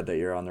 we're glad that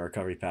you're on the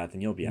recovery path,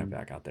 and you'll be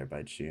back out there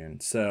by June.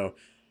 So,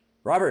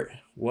 Robert,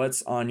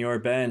 what's on your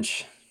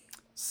bench?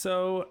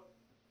 So,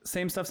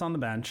 same stuff's on the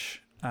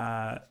bench.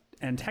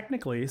 And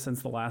technically,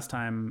 since the last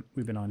time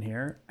we've been on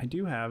here, I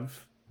do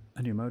have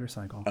a new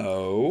motorcycle.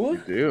 Oh,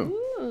 you do?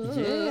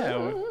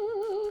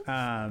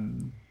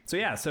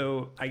 Yeah.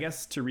 So I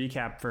guess to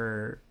recap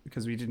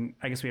because we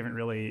haven't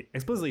really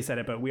explicitly said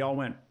it, but we all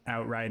went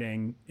out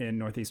riding in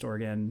Northeast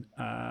Oregon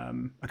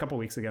a couple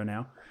weeks ago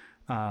now.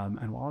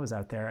 And while I was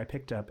out there, I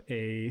picked up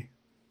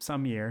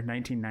some year,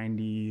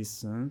 1990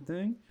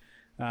 something,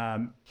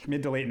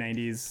 mid to late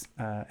 90s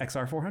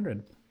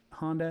XR400,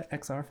 Honda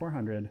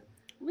XR400.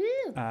 Woo!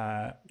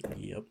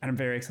 Yep. And I'm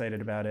very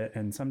excited about it,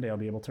 and someday I'll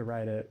be able to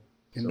ride it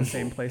in the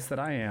same place that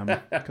I am,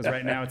 because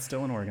right now it's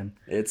still in Oregon.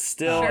 It's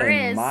still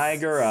in my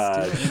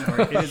garage.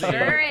 It is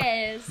sure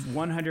is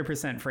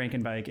 100%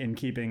 Frankenbike, in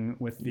keeping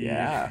with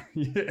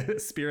the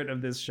spirit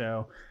of this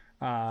show.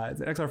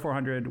 It's an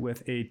XR400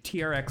 with a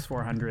TRX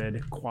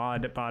 400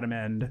 quad bottom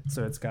end,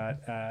 so it's got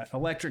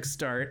electric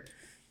start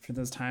for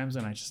those times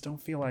when I just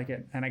don't feel like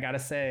it. And I gotta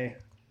say,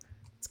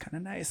 it's kind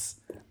of nice.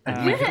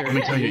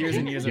 After years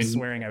and years of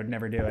swearing I would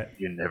never do it.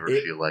 You never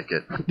feel like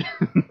it.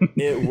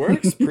 It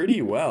works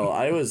pretty well.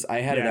 I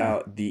had it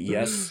out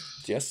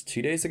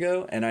 2 days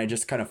ago, and I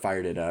just kind of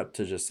fired it up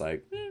to just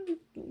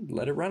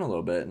let it run a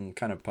little bit and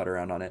kind of putt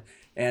around on it.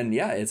 And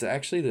it's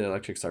actually, the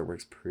electric start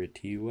works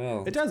pretty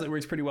well. It does. It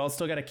works pretty well. It's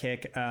still got a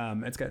kick.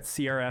 It's got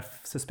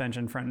CRF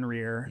suspension front and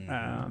rear,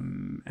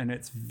 and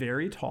it's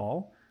very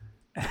tall.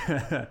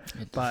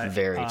 But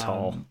very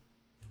tall.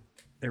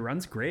 It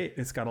runs great.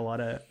 It's got a lot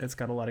of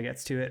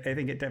gets to it. I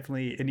think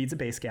it needs a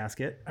base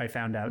gasket. I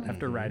found out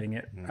after riding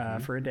it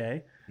for a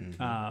day,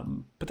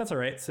 but that's all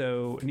right.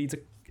 So it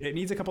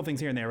needs a couple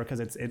things here and there because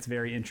it's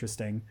very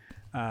interesting.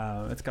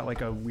 It's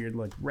got a weird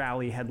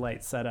rally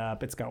headlight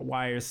setup. It's got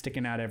wires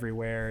sticking out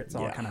everywhere. It's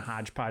all kind of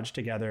hodgepodge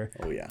together.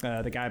 Oh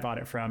yeah. The guy I bought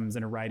it from is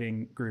in a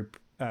riding group,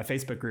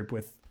 Facebook group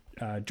with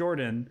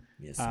Jordan,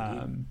 yes,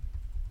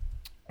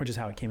 which is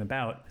how it came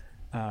about.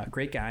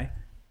 Great guy,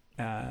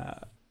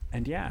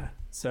 and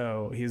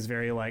so he was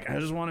very I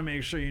just want to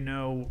make sure you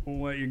know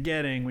what you're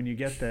getting when you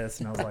get this.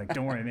 And I was like,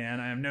 don't worry, man.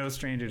 I am no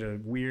stranger to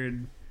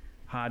weird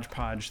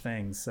hodgepodge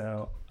things.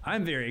 So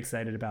I'm very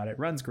excited about it.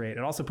 Runs great.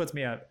 It also puts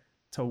me up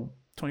to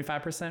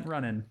 25%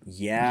 running.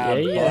 Yeah,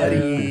 Yeah.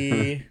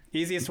 buddy.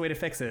 Easiest way to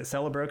fix it: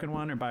 sell a broken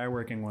one or buy a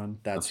working one.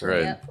 That's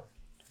right. right.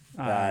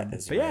 That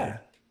is But right. yeah,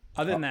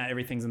 other than that,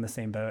 everything's in the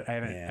same boat. I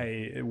haven't.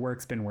 Yeah.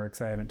 Work's been work,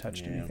 so I haven't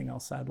touched anything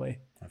else. Sadly,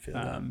 I feel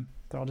that.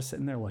 they're all just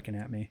sitting there looking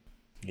at me.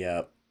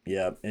 Yep.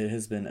 It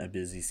has been a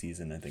busy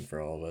season, I think,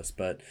 for all of us.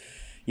 But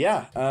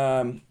yeah,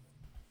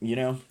 you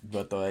know,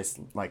 but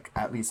like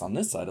at least on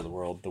this side of the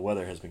world, the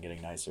weather has been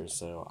getting nicer.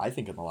 So I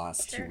think in the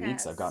last Sure 2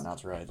 weeks, has. I've gotten out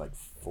to ride like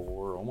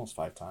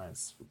 4.5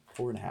 times.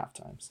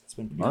 It's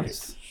been pretty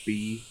Must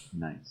be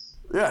nice.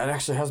 great. Yeah, it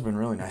actually has been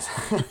really nice.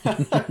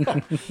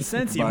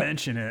 Since you But-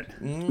 mention it,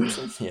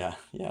 yeah,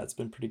 it's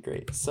been pretty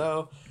great.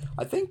 So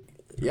I think,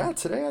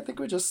 today I think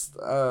we just,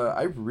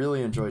 I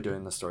really enjoy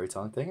doing the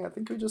storytelling thing. I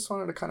think we just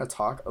wanted to kind of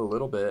talk a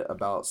little bit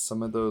about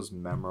some of those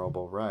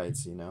memorable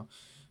rides, you know,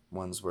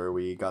 ones where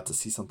we got to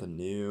see something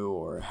new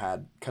or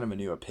had kind of a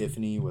new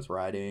epiphany with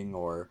riding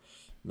or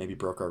maybe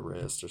broke our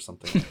wrist or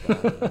something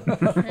like that.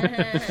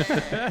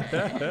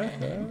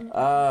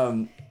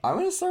 I'm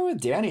going to start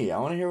with Danny. I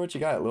want to hear what you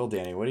got. Little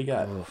Danny, what do you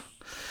got?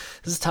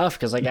 This is tough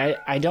because like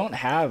I don't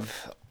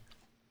have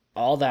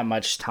all that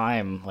much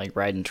time like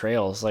riding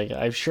trails. Like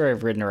I'm sure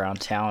I've ridden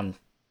around town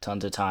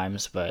tons of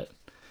times, but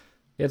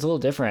it's a little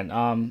different.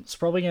 It's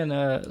probably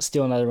gonna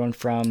steal another one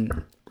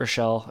from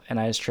Rochelle and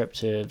I's trip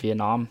to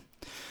Vietnam.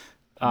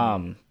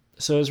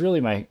 So it was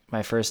really my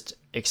first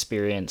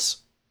experience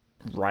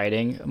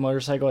riding a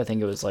motorcycle. I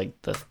think it was like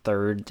the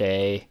third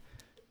day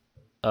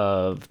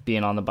of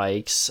being on the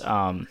bikes.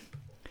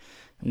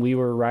 We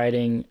were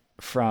riding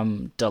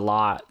from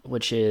Dalat,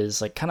 which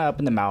is like kind of up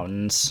in the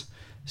mountains,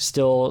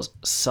 still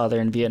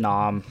southern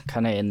Vietnam,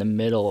 kind of in the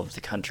middle of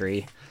the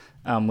country.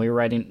 We were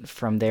riding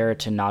from there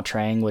to Nha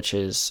Trang, which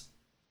is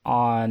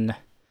on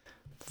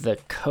the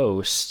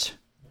coast.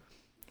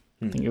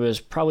 I think it was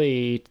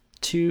probably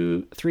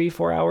 2, 3,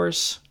 4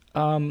 hours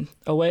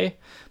away.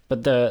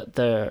 But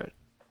the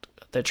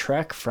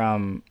trek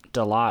from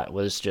Dalat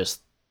was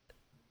just,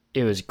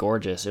 it was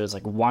gorgeous. It was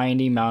like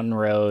windy mountain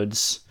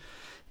roads.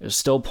 It was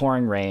still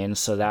pouring rain,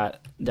 so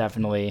that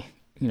definitely,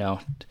 you know,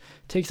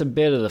 takes a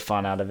bit of the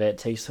fun out of it.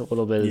 Takes a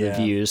little bit of the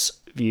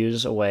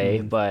views away,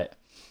 but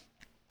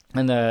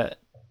and the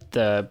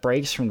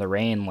breaks from the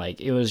rain, like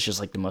it was just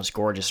like the most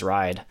gorgeous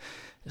ride.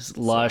 This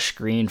lush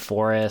green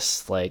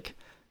forest, like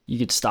you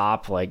could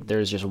stop, like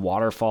there's just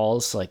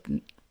waterfalls, like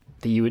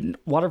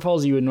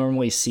waterfalls you would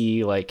normally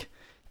see, like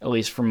at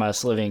least from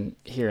us living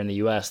here in the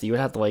US, that you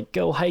would have to like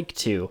go hike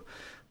to,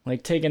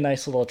 like take a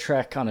nice little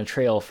trek on a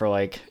trail for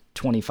like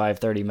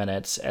 25-30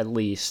 minutes at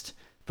least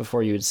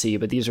before you would see.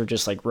 But these are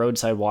just like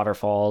roadside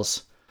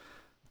waterfalls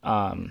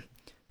in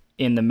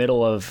the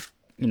middle of,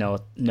 you know,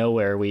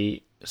 nowhere.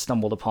 We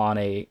stumbled upon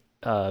a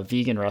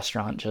vegan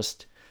restaurant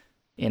just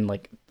in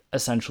like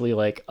essentially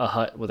like a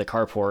hut with a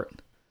carport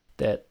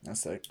that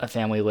That's like, a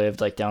family lived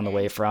like down the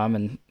way from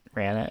and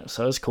ran it.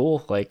 So it was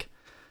cool. Like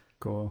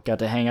cool. got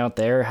to hang out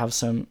there, have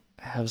some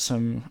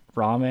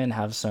ramen,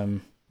 have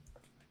some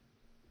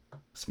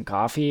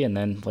coffee, and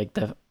then like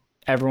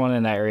everyone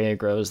in that area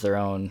grows their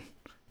own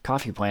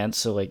coffee plants.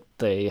 So like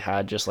they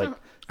had just like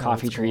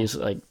coffee trees,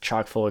 like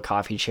chock full of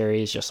coffee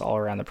cherries just all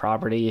around the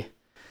property.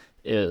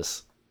 It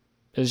was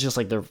just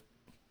like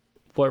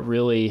what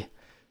really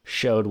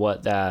showed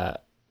what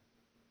that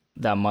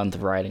month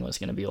of riding was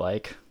going to be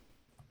like.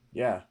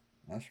 yeah,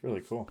 that's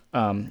really cool.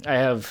 I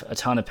have a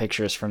ton of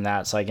pictures from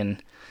that, so I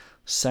can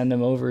send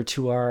them over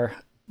to our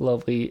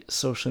lovely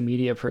social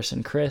media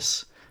person,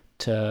 Chris,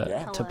 to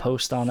Hello.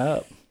 post on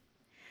up.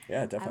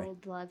 Yeah, I definitely.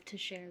 would love to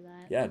share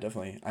that. Yeah,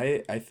 definitely.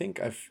 I think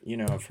I've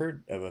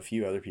heard of a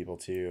few other people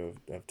too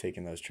of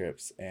taking those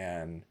trips,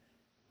 and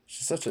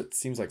it's just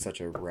seems like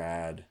such a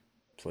rad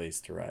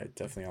place to ride.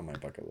 Definitely on my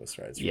bucket list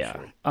rides for Yeah.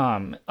 sure.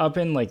 Up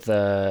in like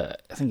I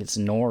think it's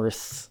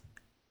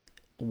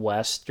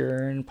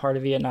northwestern part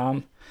of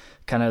Vietnam,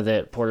 kind of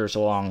that borders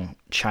along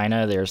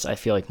China. There's, I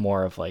feel like,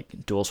 more of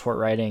like dual sport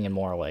riding and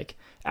more like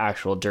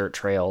actual dirt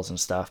trails and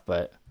stuff.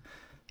 But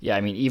yeah,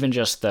 I mean, even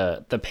just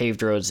the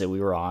paved roads that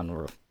we were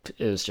on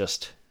it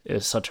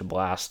was such a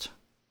blast.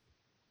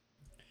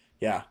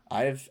 Yeah,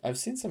 I've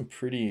seen some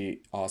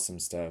pretty awesome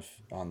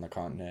stuff on the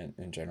continent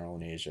in general,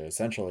 in Asia,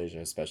 Central Asia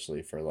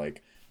especially, for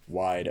like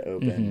wide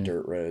open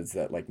dirt roads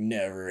that like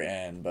never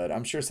end. But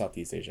I'm sure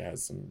Southeast Asia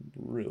has some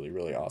really,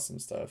 really awesome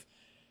stuff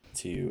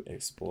to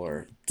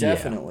explore.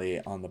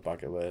 Definitely on the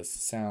bucket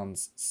list.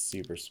 Sounds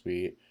super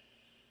sweet.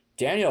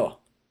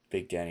 Daniel,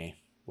 Big Danny,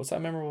 what's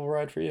that memorable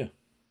ride for you?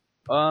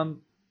 I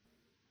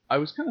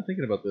was kind of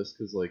thinking about this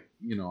because, like,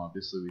 you know,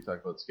 obviously we talk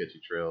about sketchy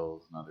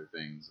trails and other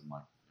things, and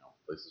like, you know,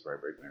 places where I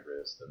break my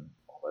wrist and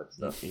all that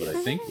stuff. But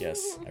I think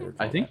Yes, I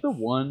recall I think that. the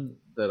one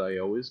that I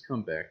always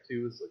come back to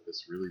is like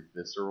this really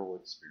visceral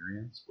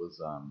experience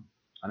was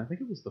and I think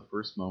it was the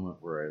first moment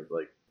where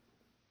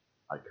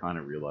I kind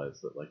of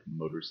realized that like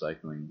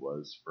motorcycling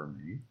was for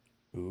me.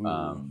 Ooh.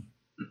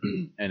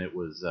 And it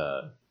was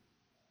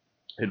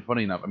and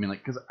funny enough, I mean,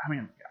 like, because I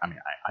knew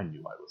I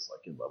was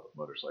like in love with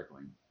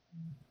motorcycling,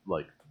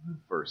 like the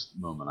first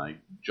moment I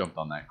jumped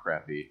on that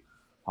crappy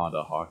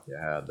Honda Hawk you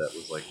had that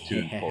was like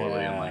tuned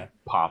poorly and like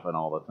popping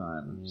all the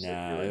time. Just,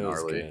 Nah, like, really it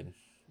was gnarly. good.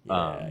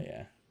 Yeah,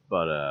 yeah.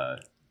 But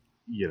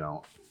you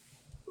know,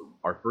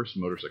 our first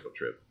motorcycle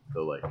trip,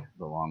 the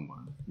long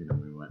one, you know,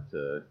 we went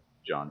to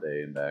John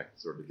Day and back,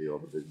 sort of deal,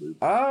 the big loop.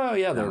 Oh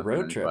yeah, the down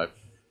road trip. 395.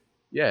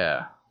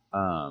 Yeah.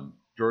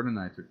 Jordan and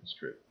I took this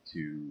trip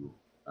to.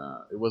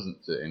 It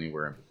wasn't to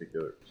anywhere in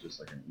particular. It was just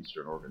like an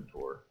Eastern Oregon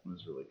tour. It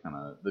was really kind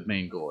of the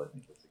main goal. I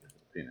think was to get to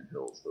the Painted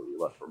Hills, but we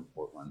left from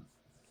Portland,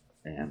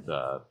 and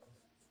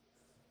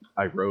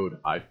I rode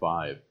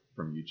I-5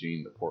 from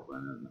Eugene to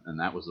Portland, and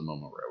that was a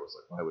moment where I was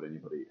like, why would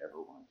anybody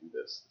ever want to do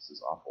this? This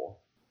is awful.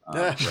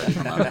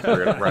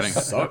 Riding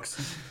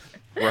Sucks.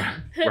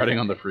 riding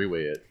on the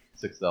freeway at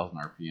 6,000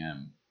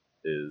 RPM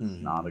is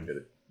not a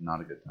good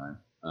time.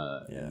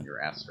 And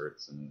your ass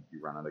hurts and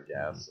you run out of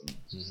gas, and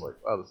it's just like,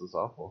 wow, this is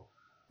awful.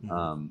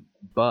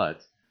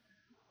 But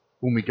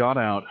when we got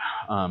out,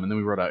 and then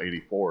we rode out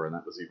 84, and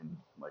that was even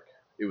like,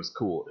 it was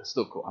cool. It's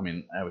still cool. I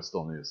mean, I was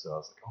still new, so I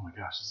was like, oh my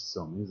gosh, this is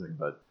so amazing.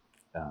 But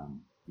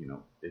you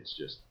know, it's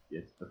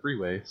the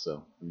freeway,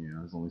 so you know,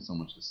 there's only so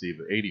much to see.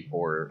 But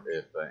 84,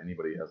 if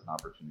anybody has an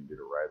opportunity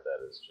to ride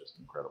that, is just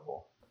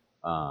incredible.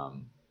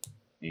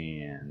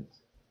 And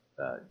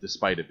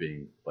despite it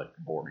being like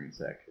boring as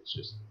heck, it's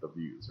just the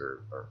views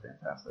are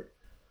fantastic.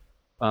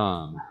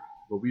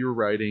 But we were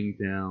riding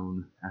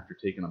down after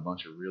taking a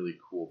bunch of really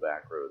cool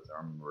back roads.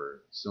 I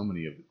remember so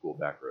many of the cool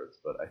back roads,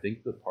 but I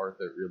think the part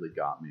that really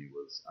got me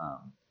was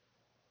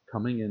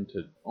coming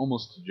into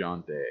almost to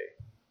John Day.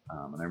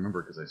 And I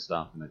remember because I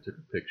stopped and I took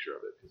a picture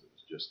of it because it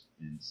was just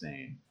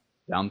insane.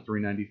 Down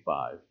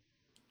 395,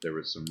 there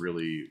was some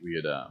really,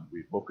 we'd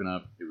woken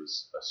up, it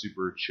was a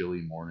super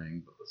chilly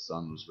morning, but the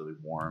sun was really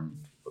warm,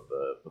 but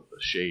the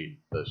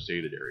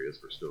shaded areas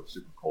were still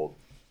super cold.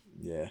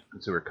 Yeah.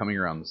 And so we were coming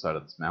around the side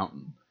of this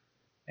mountain,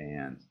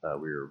 and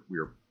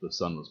the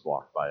sun was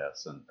blocked by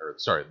us,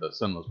 the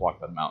sun was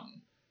blocked by the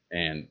mountain.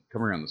 And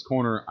coming around this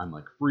corner, I'm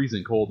like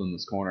freezing cold in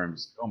this corner. I'm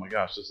just like, oh my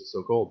gosh, this is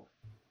so cold.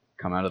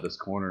 Come out of this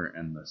corner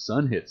and the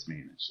sun hits me,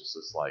 and it's just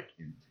this like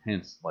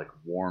intense, like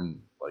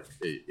warm, like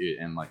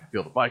and like I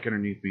feel the bike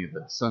underneath me.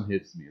 The sun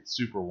hits me, it's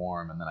super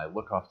warm, and then I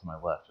look off to my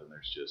left, and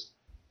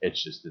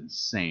it's just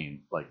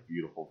insane, like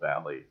beautiful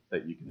valley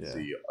that you can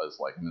see as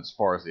like, and as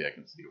far as the eye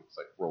can see, it was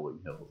like rolling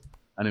hills,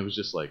 and it was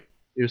just like,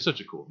 it was such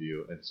a cool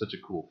view and such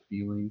a cool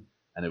feeling,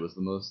 and it was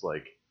the most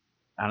like,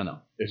 I don't know,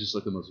 it's just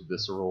like the most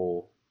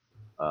visceral,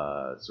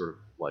 sort of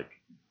like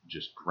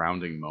just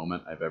grounding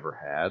moment I've ever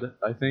had,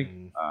 I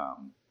think.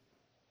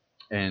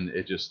 And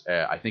it just,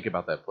 I think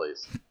about that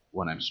place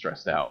when I'm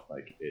stressed out.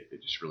 Like,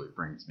 it just really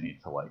brings me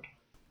to, like,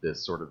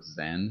 this sort of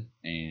zen.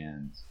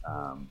 And,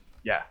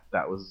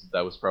 that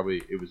was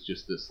probably, it was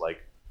just this, like,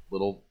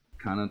 little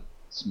kind of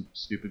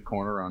stupid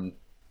corner on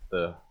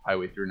the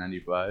Highway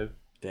 395.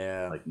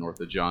 Yeah. Like, north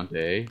of John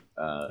Day.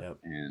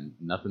 And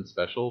nothing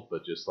special,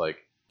 but just, like,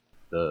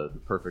 the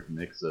perfect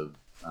mix of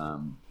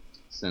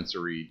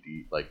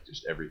sensory, like,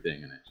 just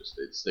everything. And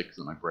it sticks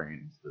in my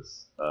brain. It's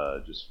this,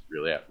 just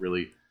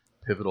really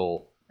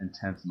pivotal,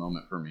 intense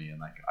moment for me, and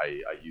like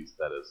I use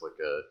that as like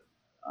a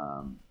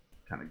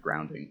kind of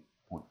grounding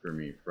point for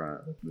me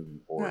for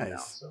moving forward now.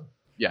 So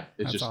it's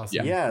that's just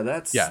awesome.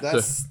 That's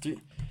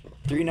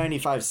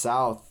 395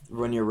 south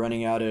when you're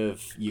running out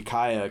of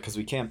Ukiah, because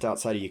we camped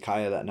outside of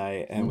Ukiah that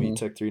night, and we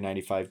took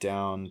 395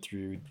 down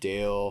through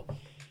Dale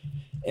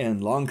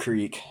and Long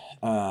Creek,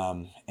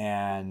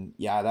 and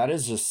that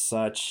is just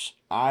such.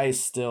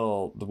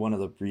 One of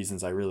the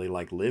reasons I really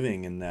like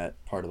living in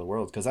that part of the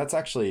world, because that's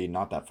actually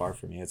not that far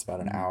from me. It's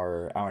about an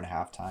hour and a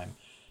half time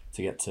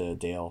to get to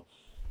Dale,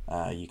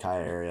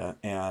 Ukiah area.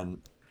 And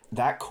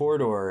that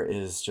corridor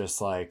is just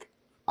like,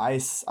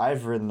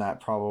 I've ridden that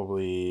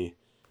probably,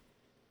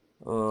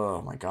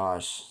 oh my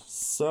gosh,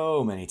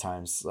 so many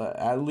times,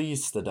 at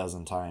least a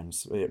dozen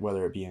times,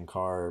 whether it be in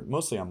car,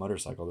 mostly on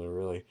motorcycle though,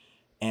 really.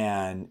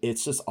 And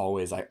it's just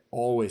I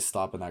always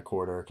stop in that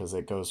corridor, because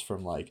it goes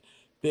from like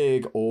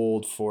big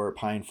old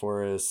pine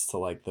forests to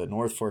like the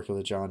North Fork of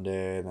the John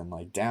Day, and then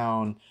like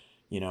down,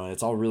 and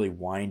it's all really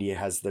windy.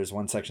 There's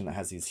one section that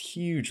has these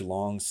huge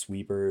long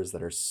sweepers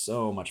that are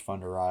so much fun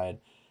to ride.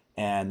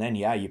 And then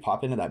you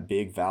pop into that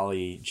big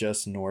valley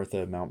just north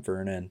of Mount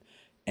Vernon,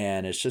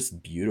 and it's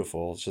just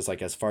beautiful. It's just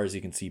like, as far as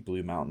you can see,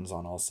 blue mountains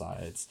on all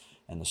sides,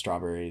 and the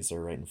strawberries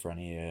are right in front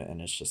of you,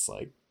 and it's just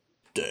like,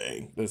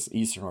 dang, this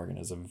Eastern Oregon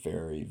is a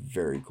very,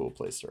 very cool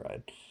place to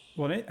ride.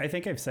 Well, I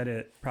think I've said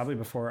it probably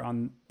before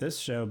on this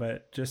show,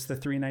 but just the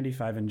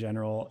 395 in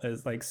general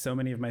is like, so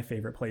many of my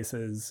favorite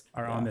places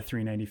are on the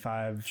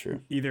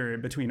 395, either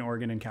between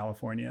Oregon and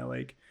California,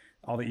 like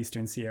all the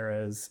Eastern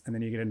Sierras, and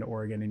then you get into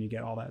Oregon and you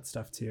get all that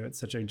stuff too. It's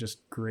such a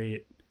just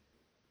great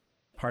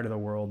part of the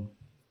world.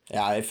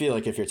 Yeah, I feel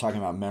like if you're talking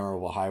about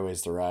memorable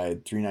highways to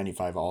ride,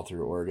 395 all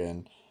through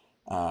Oregon,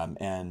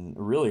 and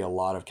really a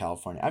lot of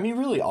California. I mean,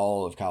 really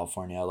all of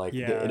California. Like,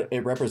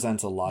 it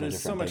represents a lot of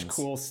different things. There's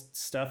so much cool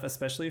stuff,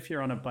 especially if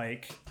you're on a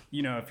bike.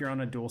 If you're on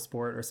a dual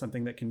sport or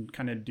something that can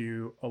kind of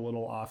do a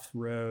little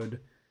off-road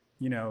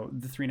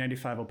the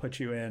 395 will put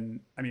you in,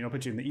 it'll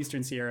put you in the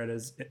Eastern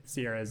Sierras,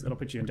 it'll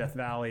put you in Death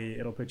Valley,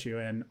 it'll put you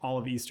in all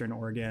of Eastern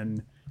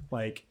Oregon.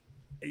 Like,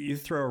 you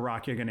throw a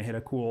rock, you're going to hit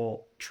a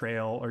cool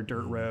trail or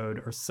dirt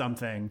road or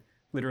something,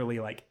 literally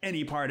like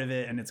any part of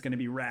it. And it's going to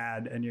be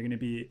rad. And you're going to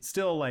be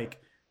still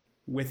like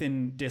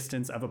within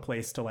distance of a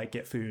place to like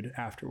get food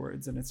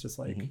afterwards. And it's just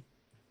like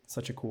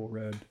such a cool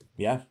road.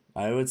 Yeah,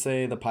 I would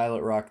say the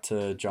Pilot Rock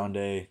to John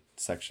Day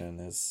section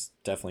is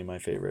definitely my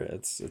favorite.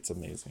 It's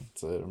amazing.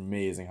 It's an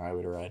amazing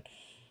highway to ride.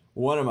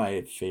 One of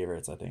my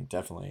favorites, I think,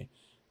 definitely.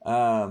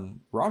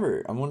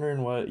 Robert, I'm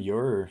wondering what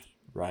your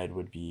ride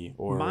would be,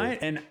 or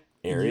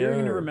area. You're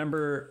gonna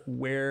remember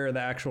where the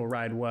actual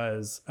ride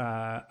was.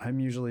 I'm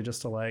usually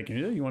just you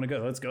want to go?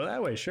 Let's go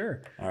that way,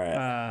 sure. All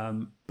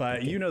right. But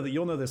okay.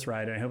 You'll know this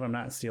ride, and I hope I'm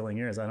not stealing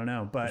yours. I don't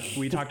know, but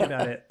we talked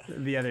about it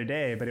the other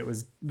day. But it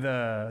was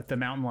the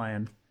Mountain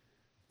Lion.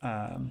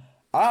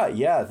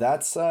 Yeah,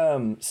 that's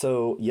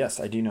so yes,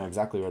 I do know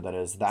exactly where that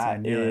is.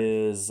 That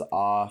is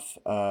off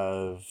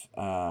of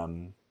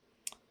well,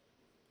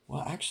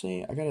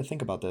 actually, I gotta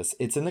think about this.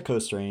 It's in the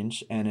Coast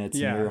Range, and it's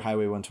near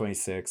Highway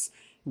 126.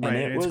 Right,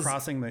 and it's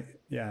crossing the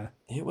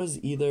It was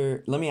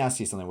either. Let me ask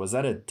you something. Was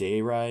that a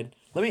day ride?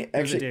 Let me actually.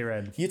 It was a day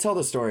ride. You tell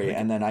the story,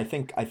 and then I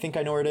think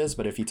I know where it is.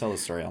 But if you tell the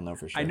story, I'll know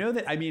for sure. I know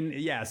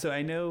that. So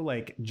I know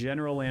like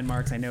general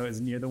landmarks. I know it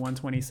was near the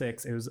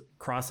 126. It was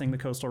crossing the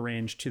coastal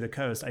range to the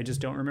coast. I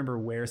just don't remember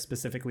where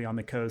specifically on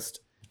the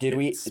coast. Did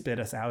we spit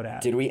us out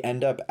at? Did we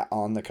end up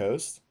on the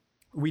coast?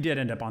 We did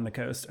end up on the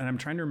coast, and I'm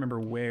trying to remember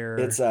where.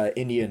 It's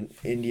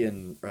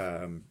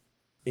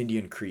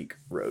Indian Creek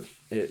Road.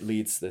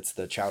 It's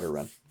the Chowder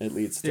Run. It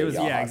leads to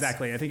Yachas.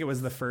 Exactly. I think it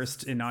was the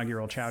first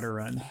inaugural Chowder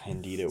Run.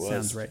 Indeed it was.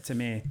 Sounds right to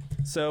me.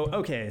 So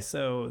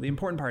the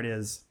important part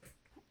is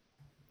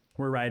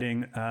we're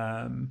riding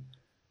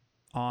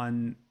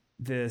on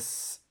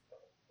this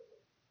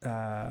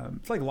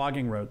it's like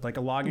logging road, like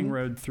a logging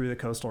road through the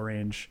coastal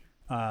range,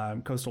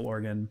 coastal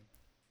Oregon.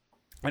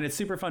 And it's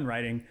super fun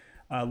riding.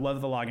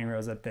 Love the logging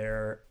roads up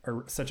there.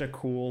 Are such a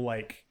cool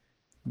like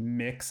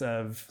mix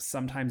of,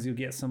 sometimes you'll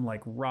get some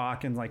like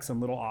rock and like some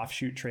little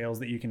offshoot trails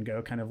that you can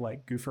go kind of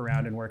like goof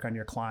around and work on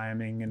your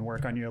climbing and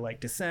work on your like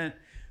descent.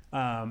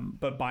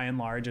 But by and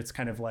large, it's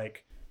kind of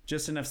like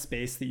just enough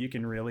space that you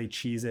can really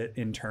cheese it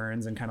in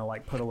turns and kind of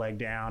like put a leg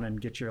down and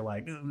get your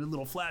like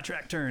little flat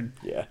track turn.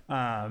 Yeah.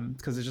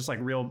 Because it's just like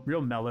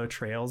real mellow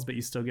trails, but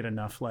you still get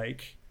enough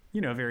like,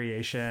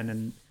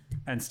 variation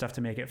and stuff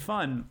to make it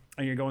fun.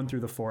 And you're going through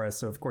the forest.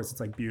 So of course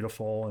it's like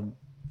beautiful. And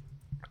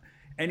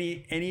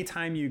any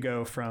time you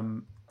go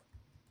from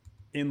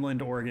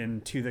inland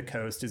Oregon to the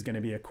coast is going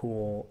to be a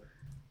cool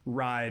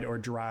ride or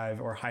drive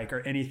or hike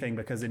or anything,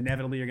 because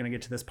inevitably you're going to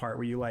get to this part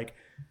where you like,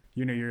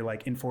 you're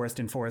like in forest,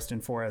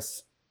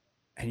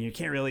 and you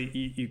can't really,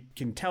 you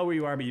can tell where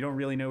you are, but you don't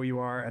really know where you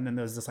are. And then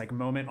there's this like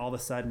moment all of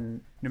a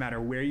sudden, no matter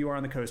where you are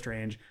on the Coast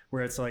Range,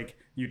 where it's like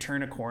you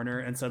turn a corner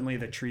and suddenly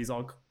the trees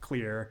all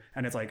clear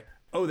and it's like,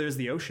 oh, there's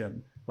the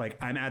ocean. Like,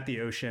 I'm at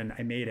the ocean.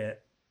 I made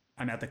it.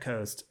 I'm at the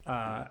coast.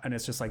 And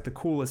it's just like the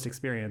coolest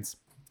experience.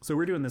 So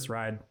we're doing this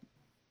ride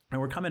and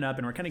we're coming up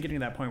and we're kind of getting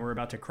to that point where we're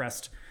about to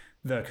crest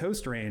the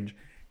Coast Range,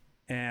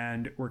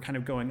 and we're kind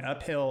of going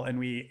uphill, and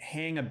we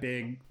hang a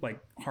big like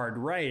hard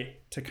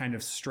right to kind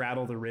of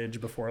straddle the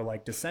ridge before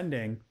like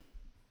descending.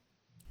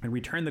 And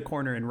we turn the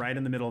corner, and right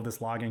in the middle of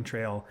this logging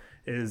trail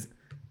is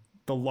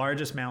the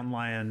largest mountain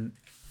lion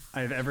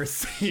I've ever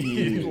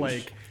seen.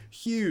 Like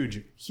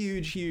huge,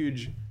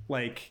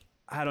 like,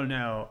 I don't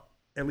know,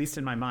 at least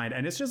in my mind.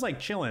 And it's just like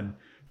chilling.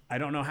 I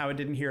don't know how it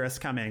didn't hear us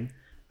coming,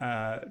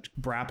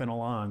 brapping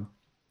along,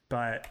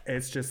 but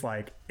it's just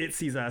like, it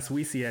sees us,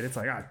 we see it. It's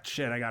like, oh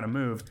shit, I gotta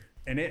move.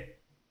 And it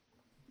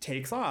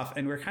takes off,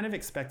 and we're kind of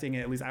expecting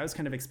it, at least I was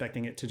kind of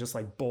expecting it to just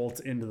like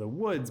bolt into the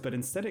woods, but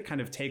instead it kind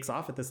of takes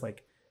off at this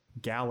like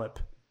gallop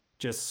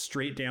just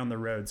straight down the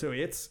road. So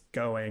it's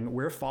going,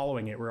 we're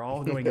following it. We're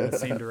all going in the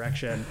same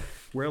direction.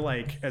 We're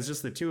like, as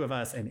just the two of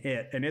us and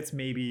it's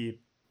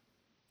maybe,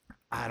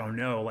 I don't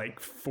know, like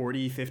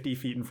 40, 50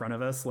 feet in front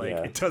of us. Like,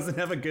 It doesn't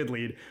have a good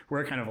lead.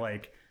 We're kind of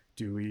like,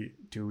 do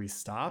we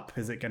stop?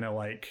 Is it going to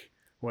like,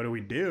 what do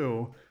we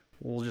do?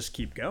 We'll just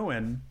keep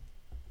going.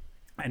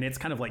 And it's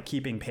kind of like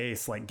keeping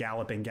pace, like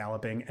galloping.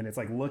 And it's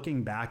like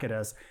looking back at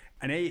us.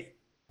 And I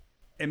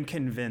am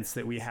convinced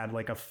that we had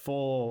like a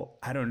full,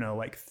 I don't know,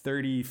 like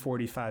 30,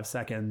 45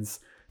 seconds,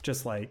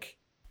 just like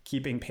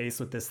keeping pace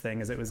with this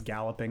thing as it was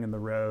galloping in the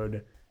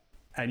road.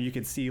 And you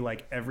could see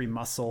like every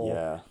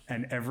muscle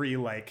and every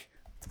like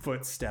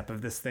footstep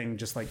of this thing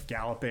just like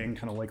galloping,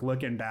 kind of like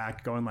looking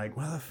back, going like,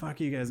 why the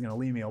fuck are you guys gonna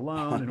leave me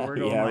alone? And we're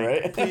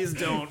going please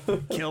don't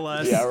kill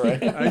us.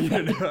 Like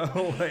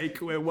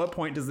at what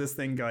point does this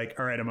thing go like,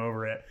 all right, I'm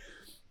over it?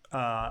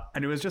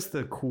 And it was just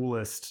the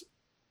coolest.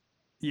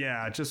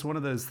 Just one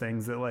of those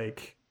things that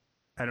like,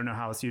 I don't know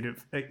how else you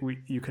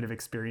could have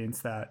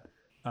experienced that.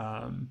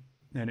 And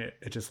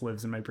it just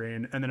lives in my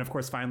brain. And then of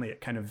course finally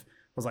it kind of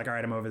was like, all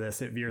right, I'm over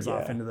this. It veers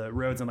off Yeah. into the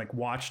roads and like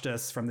watched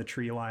us from the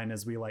tree line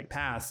as we like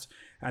passed,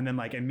 and then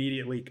like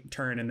immediately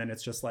turn, and then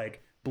it's just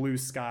like blue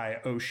sky,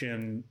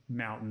 ocean,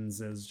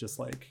 mountains. Is just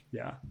like,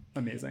 yeah,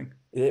 amazing.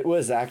 It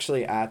was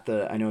actually at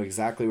I know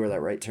exactly where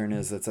that right turn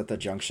is. It's at the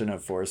junction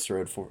of Forest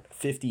Road for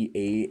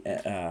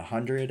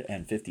 5800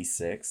 and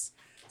 56.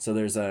 So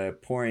there's a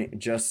point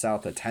just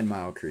south of 10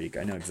 Mile Creek.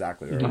 I know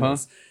exactly where it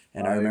is.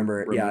 And I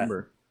remember, yeah,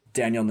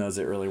 Daniel knows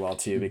it really well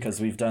too,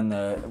 because we've done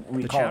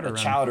we call it the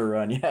Chowder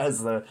Run. Yeah,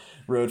 it's the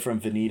road from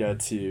Veneta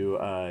to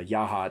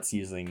Yachats,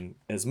 using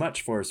as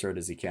much Forest Road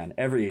as you can.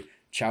 Every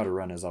Chowder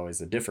Run is always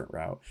a different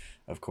route,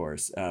 of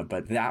course.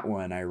 But that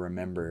one I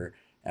remember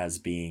as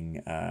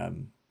being,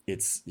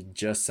 it's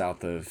just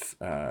south of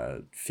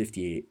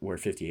 58, where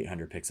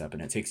 5800 picks up,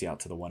 and it takes you out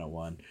to the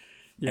 101.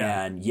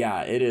 Yeah. And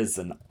yeah, it is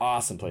an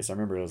awesome place. I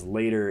remember it was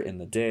later in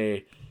the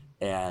day,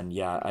 and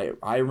yeah,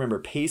 I remember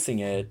pacing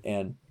it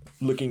and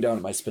looking down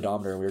at my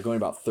speedometer, and we were going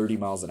about 30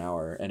 miles an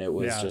hour, and it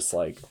was just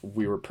like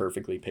we were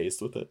perfectly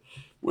paced with it,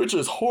 which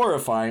is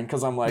horrifying,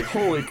 because I'm like,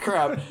 holy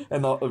crap.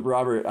 And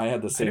Robert, I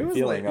had the same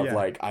feeling of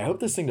like, I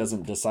hope this thing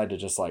doesn't decide to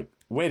just like,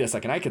 wait a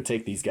second, I could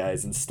take these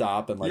guys and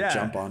stop and like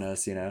jump on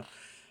us, you know.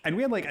 And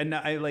we had like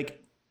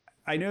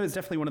I know it's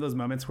definitely one of those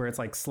moments where it's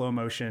like slow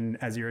motion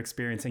as you're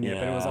experiencing it,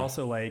 but it was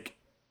also like,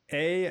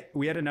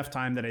 we had enough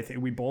time that I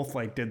think we both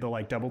like did the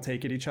like double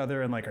take at each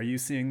other and like, are you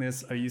seeing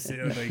this? Are you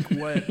seeing like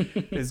what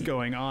is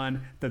going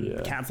on?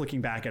 The cat's looking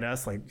back at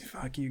us like,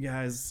 fuck you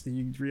guys, are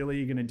you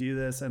really gonna do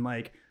this? And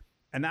like,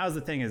 and that was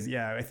the thing is,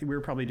 I think we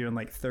were probably doing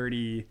like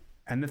 30,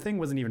 and the thing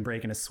wasn't even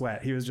breaking a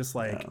sweat. He was just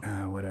like,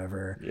 oh,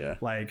 whatever. Yeah.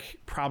 Like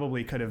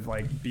probably could have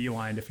like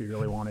beelined if he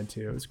really wanted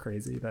to. It was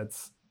crazy.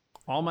 That's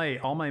all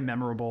my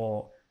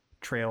memorable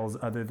trails,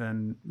 other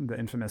than the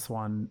infamous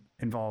one,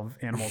 involve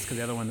animals, because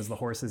the other one is the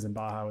horses in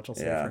Baja, which I'll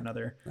save for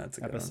another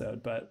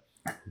episode. But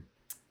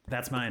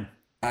that's mine.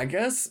 I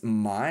guess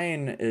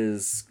mine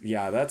is,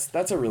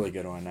 that's a really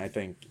good one. I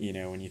think, you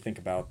know, when you think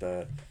about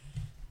the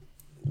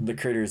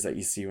critters that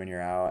you see when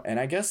you're out, and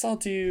I guess I'll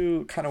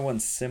do kind of one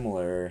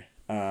similar.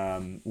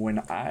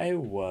 When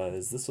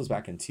this was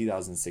back in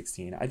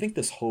 2016, I think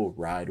this whole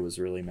ride was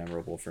really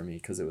memorable for me,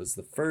 because it was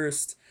the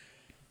first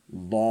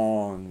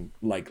long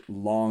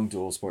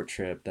dual sport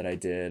trip that I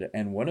did,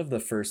 and one of the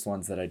first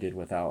ones that I did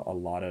without a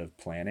lot of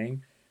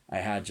planning. I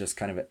had just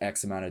kind of an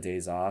X amount of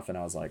days off, and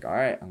I was like, all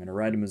right, I'm gonna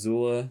ride to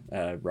Missoula.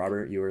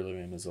 Robert, you were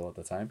living in Missoula at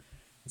the time.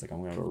 I was like,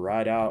 I'm gonna go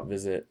ride out,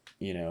 visit,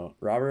 you know,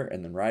 Robert,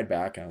 and then ride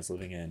back. I was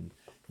living in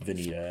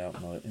Veneta,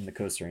 out in the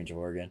Coast Range of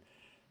Oregon,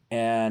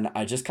 and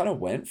I just kind of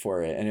went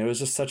for it, and it was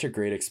just such a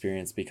great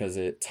experience, because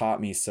it taught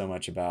me so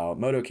much about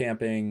moto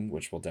camping,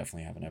 which we'll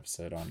definitely have an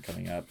episode on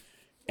coming up.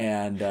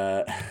 And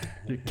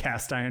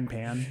cast iron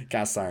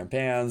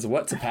pans,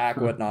 what to pack,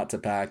 what not to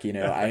pack. You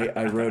know,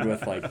 I rode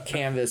with like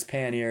canvas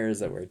panniers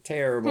that were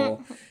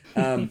terrible,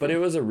 but it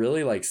was a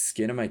really like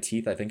skin of my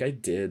teeth. I think I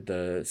did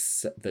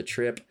the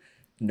trip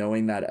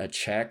knowing that a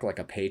check, like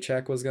a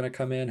paycheck, was gonna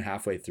come in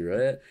halfway through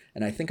it,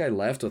 and I think I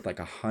left with like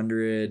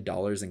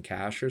 $100 in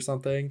cash or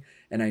something,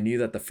 and I knew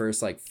that the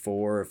first like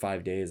 4 or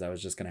 5 days I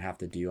was just gonna have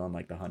to due on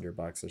like the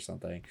 $100 or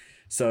something.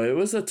 So it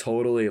was a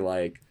totally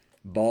like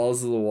balls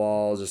to the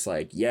wall, just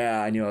like,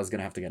 I knew I was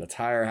gonna have to get a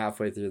tire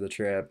halfway through the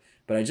trip,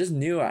 but I just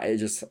knew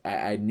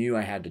I knew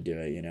I had to do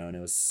it, you know. And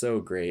it was so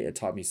great. It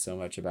taught me so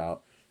much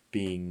about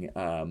being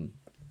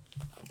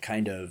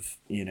kind of,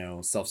 you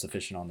know,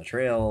 self-sufficient on the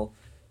trail.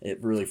 It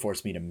really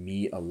forced me to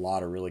meet a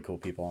lot of really cool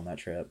people on that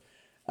trip.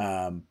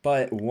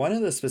 But one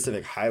of the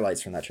specific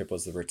highlights from that trip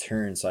was the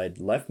return. So I'd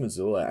left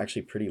Missoula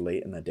actually pretty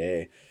late in the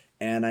day,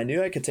 and I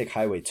knew I could take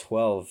Highway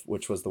 12,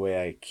 which was the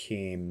way I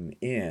came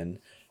in.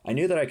 I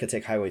knew that I could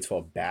take Highway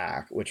 12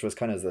 back, which was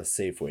kind of the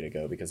safe way to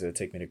go, because it would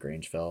take me to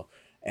Grangeville,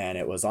 and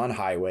it was on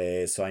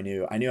highway. So I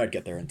knew I'd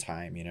get there in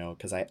time, you know,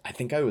 because I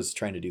think I was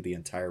trying to do the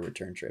entire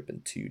return trip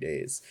in 2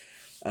 days.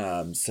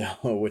 So,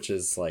 which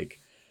is like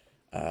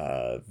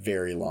a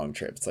very long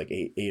trip. It's like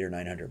 800 or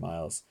 900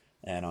 miles.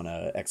 And on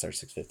a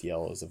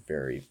XR650L is a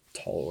very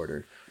tall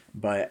order.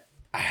 But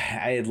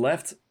I had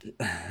left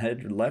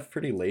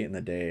pretty late in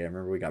the day. I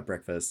remember we got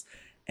breakfast,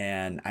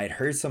 and I'd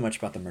heard so much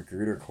about the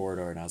Magruder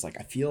corridor, and I was like,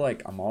 I feel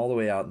like I'm all the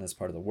way out in this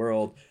part of the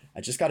world.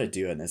 I just got to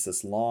do it. And it's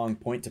this long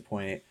point to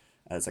point.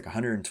 It's like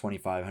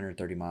 125,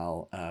 130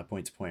 mile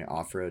point to point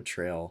off-road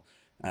trail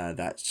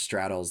that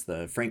straddles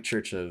the Frank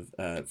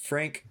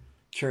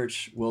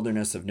Church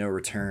Wilderness of No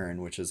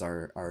Return, which is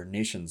our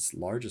nation's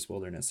largest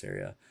wilderness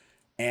area.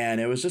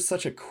 And it was just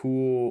such a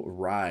cool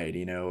ride,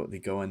 you know,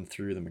 going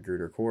through the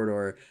Magruder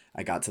corridor.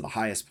 I got to the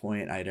highest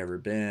point I'd ever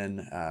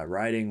been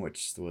riding,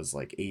 which was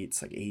like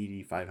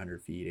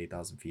 8,500 feet,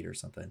 8,000 feet or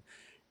something.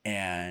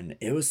 And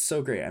it was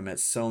so great. I met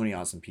so many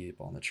awesome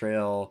people on the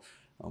trail,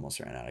 almost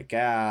ran out of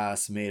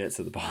gas, made it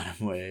to the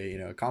bottom way, you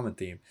know, a common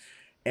theme.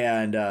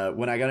 And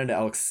when I got into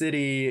Elk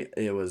City,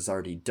 it was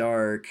already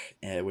dark,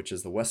 which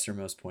is the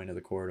westernmost point of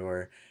the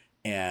corridor.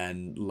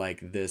 And like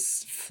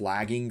this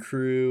flagging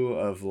crew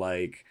of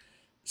like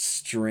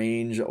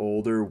strange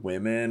older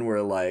women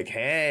were like,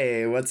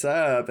 "Hey, what's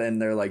up?"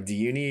 And they're like, "Do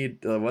you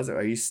need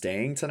are you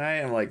staying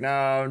tonight?" I'm like, "No,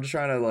 I'm just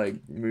trying to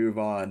like move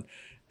on."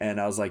 And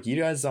I was like, "You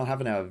guys don't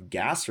happen to have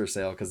gas for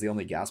sale?" Because the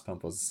only gas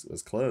pump was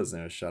closed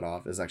and it was shut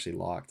off. It was actually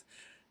locked.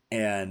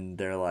 And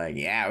they're like,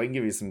 "Yeah, we can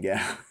give you some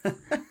gas."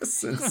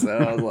 And so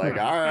I was like,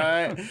 "All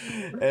right."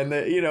 And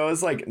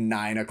it's like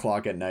 9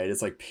 o'clock at night.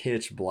 It's like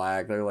pitch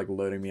black. They're like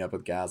loading me up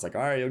with gas. Like,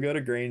 "All right, you'll go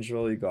to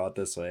Grangeville. You go out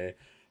this way."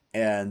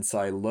 And so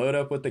I load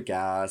up with the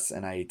gas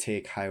and I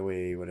take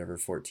highway, whatever,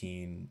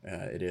 14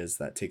 it is,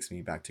 that takes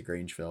me back to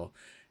Grangeville.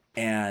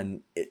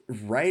 And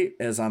right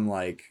as I'm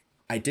like,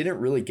 I didn't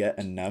really get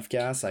enough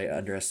gas. I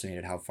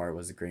underestimated how far it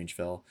was to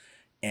Grangeville.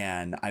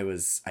 And I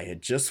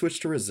had just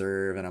switched to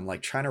reserve and I'm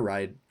like trying to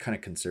ride kind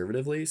of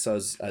conservatively. So I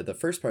was, the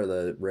first part of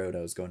the road, I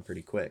was going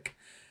pretty quick.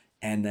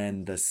 And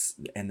then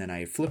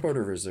I flip over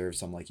to reserve.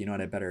 So I'm like, you know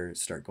what, I better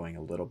start going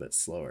a little bit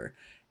slower.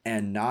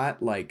 And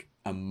not like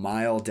a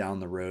mile down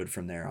the road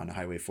from there on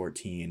Highway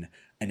 14,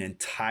 an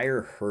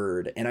entire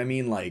herd, and I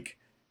mean like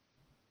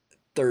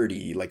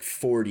 30, like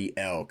 40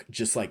 elk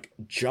just like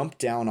jumped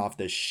down off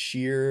the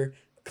sheer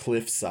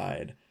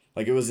cliffside.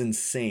 Like it was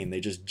insane.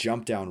 They just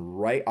jumped down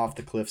right off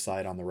the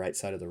cliffside on the right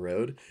side of the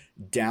road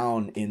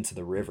down into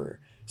the river.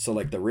 So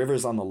like the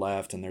river's on the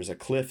left and there's a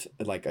cliff,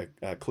 like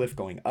a cliff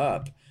going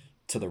up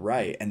to the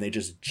right, and they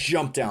just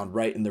jumped down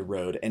right in the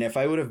road. And if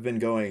I would have been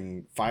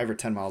going 5 or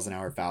 10 miles an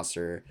hour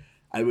faster,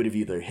 I would have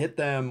either hit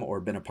them or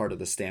been a part of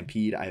the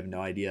stampede. I have no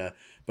idea.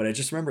 But I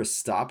just remember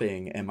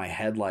stopping and my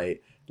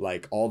headlight,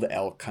 like all the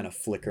elk kind of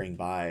flickering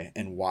by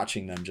and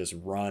watching them just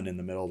run in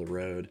the middle of the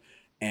road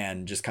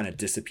and just kind of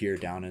disappear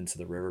down into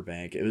the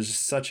riverbank. It was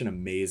just such an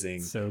amazing.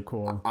 So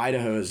cool.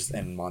 Idaho's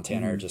and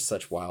Montana are just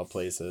such wild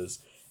places.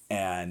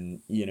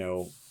 And,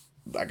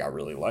 I got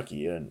really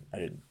lucky and I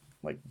didn't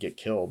like get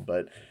killed,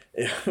 but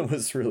it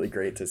was really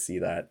great to see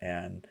that.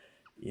 And,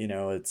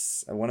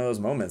 it's one of those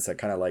moments that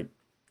kind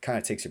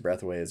of takes your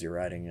breath away as you're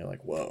riding. You're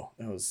like, whoa,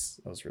 that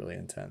was really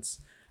intense.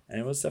 And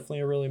it was definitely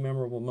a really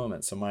memorable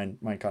moment. So mine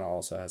kind of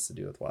also has to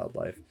do with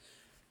wildlife.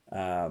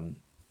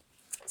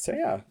 So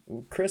yeah,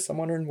 Chris, I'm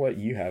wondering what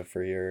you have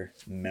for your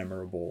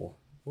memorable.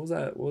 What was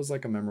that? What was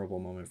like a memorable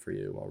moment for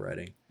you while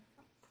riding?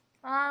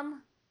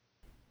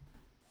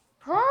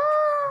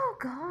 Oh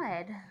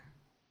God.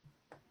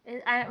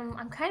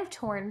 I'm kind of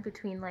torn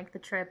between like the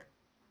trip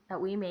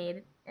that we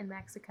made in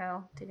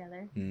Mexico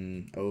together.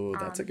 Oh,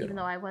 that's a good even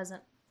one. though I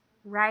wasn't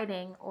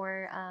riding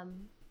or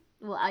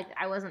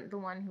I wasn't the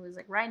one who was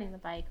like riding the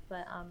bike,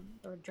 but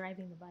or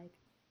driving the bike.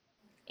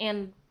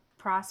 And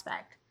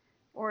Prospect,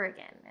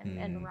 Oregon,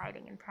 and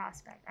riding in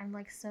Prospect. I'm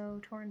like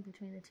so torn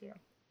between the two.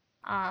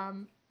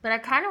 But I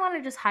kind of want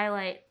to just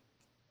highlight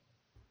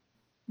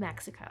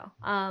Mexico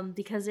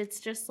because it's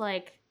just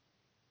like,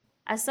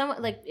 as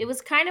someone like, it was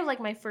kind of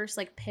like my first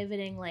like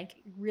pivoting, like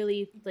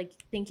really like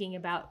thinking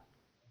about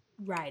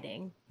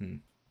riding.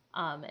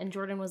 And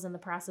Jordan was in the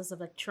process of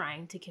like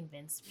trying to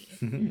convince me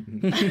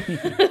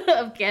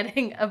of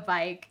getting a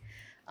bike,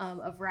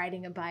 of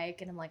riding a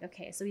bike. And I'm like,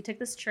 okay, so we took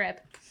this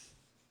trip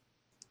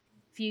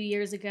a few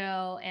years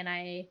ago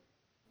and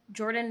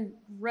Jordan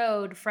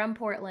rode from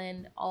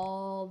Portland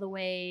all the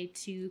way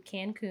to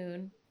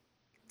Cancun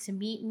to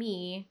meet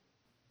me.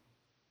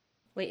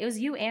 Wait, it was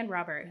you and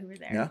Robert who were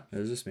there. Yeah, it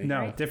was just me. No,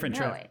 right? different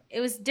trip. Wait, it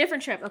was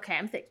different trip. Okay,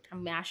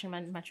 I'm mashing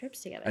my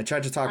trips together. I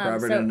tried to talk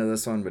Robert into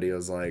this one, but he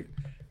was like,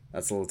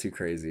 "That's a little too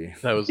crazy."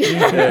 That was.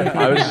 Yeah,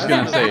 I was just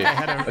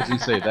gonna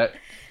say.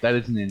 That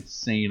is an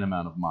insane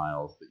amount of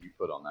miles that you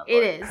put on that bike.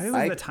 It is. I think it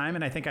was the time,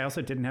 and I think I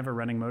also didn't have a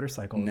running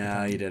motorcycle. at the No,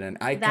 time. you didn't.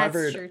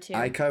 That's true, too.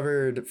 I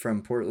covered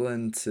from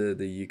Portland to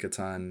the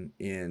Yucatan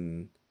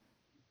in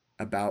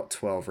about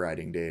 12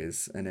 riding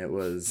days, and it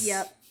was.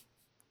 Yep.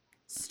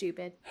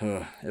 Stupid.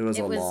 It was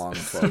a long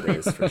 12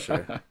 days for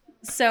sure.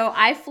 So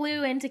I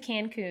flew into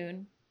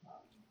Cancun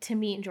to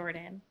meet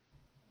Jordan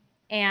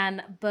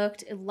and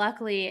booked.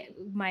 Luckily,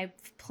 my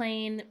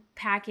plane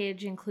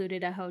package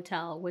included a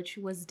hotel, which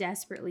was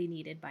desperately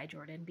needed by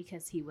Jordan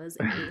because he was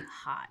a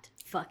hot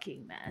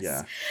fucking mess.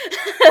 Yeah.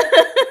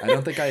 I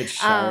don't think I had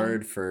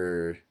showered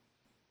for.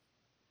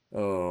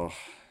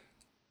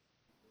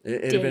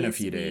 It had been a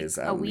few days.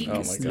 A week.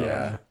 Oh my god.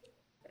 Yeah.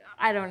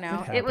 I don't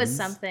know. It was happens.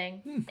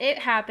 something. It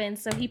happened.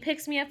 So he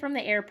picks me up from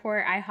the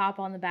airport. I hop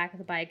on the back of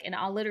the bike, and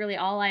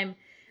all I'm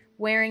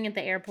wearing at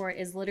the airport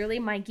is literally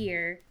my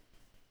gear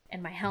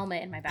and my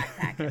helmet and my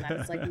backpack, and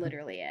that's like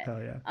literally it.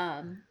 Hell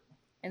yeah.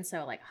 And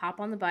so like hop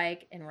on the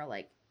bike, and I'm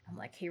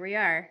like, here we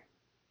are.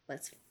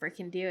 Let's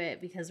freaking do it,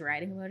 because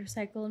riding a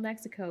motorcycle in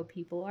Mexico,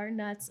 people are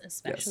nuts,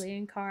 especially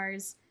in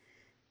cars.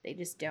 They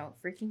just don't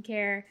freaking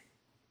care.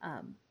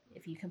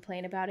 If you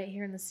complain about it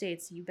here in the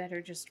States, you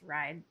better just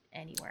ride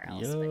anywhere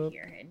else but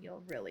here, and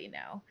you'll really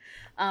know.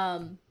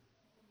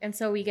 And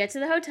so we get to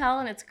the hotel,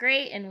 and it's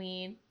great, and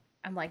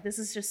I'm like, this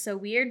is just so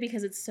weird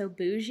because it's so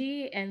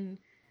bougie, and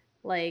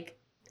like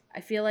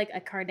I feel like a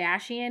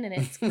Kardashian and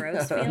it's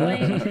gross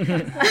feeling.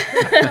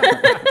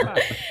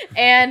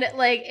 and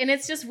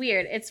it's just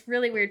weird. It's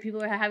really weird.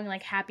 People are having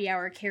like happy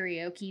hour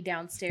karaoke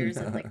downstairs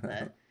at like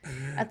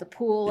at the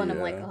pool, and I'm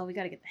like, oh, we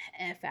got to get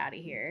the F out of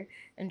here.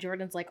 And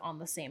Jordan's like on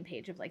the same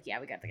page of like, yeah,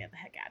 we got to get the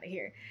heck out of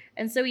here.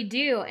 And so we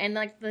do. And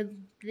like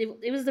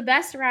it was the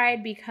best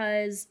ride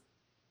because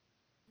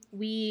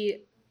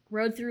we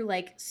rode through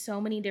like so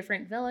many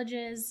different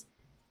villages.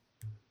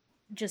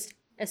 Just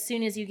as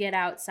soon as you get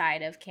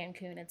outside of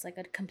Cancun, it's like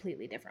a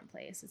completely different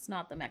place. It's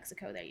not the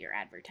Mexico that you're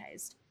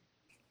advertised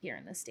here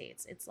in the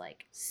States. It's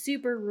like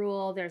super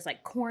rural. There's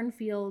like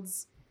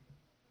cornfields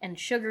and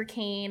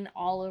sugarcane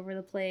all over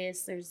the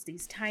place. There's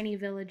these tiny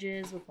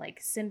villages with like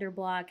cinder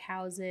block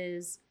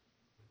houses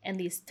and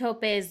these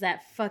topes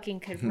that fucking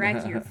could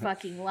wreck your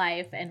fucking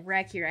life and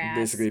wreck your ass.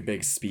 Basically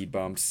big speed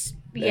bumps.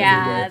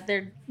 Yeah,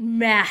 they're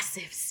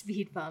massive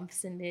speed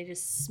bumps, and they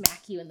just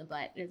smack you in the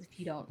butt if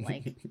you don't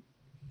like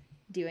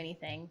do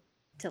anything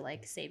to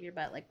like save your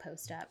butt, like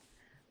post up.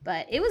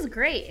 But it was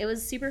great. It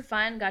was super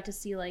fun. Got to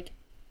see like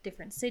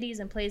different cities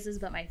and places,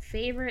 but my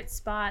favorite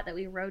spot that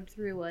we rode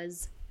through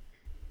was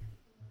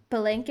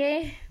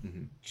Palenque,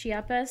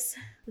 Chiapas,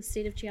 the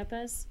state of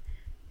Chiapas.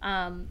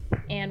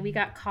 And we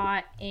got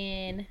caught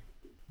in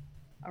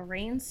a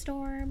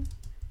rainstorm,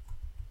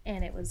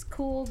 and it was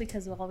cool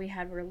because all we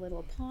had were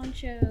little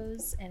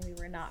ponchos and we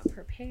were not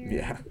prepared.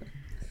 Yeah.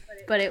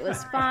 But it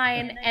was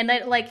fine. And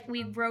then like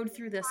we rode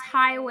through this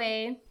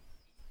highway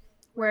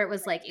where it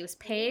was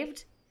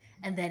paved,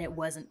 and then it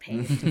wasn't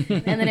paved.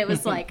 And then it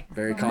was like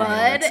Very common in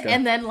mud, Mexico.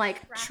 and then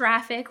like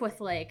traffic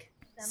with like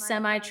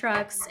semi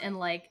trucks and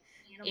like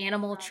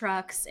animal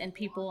trucks and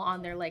people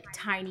on their like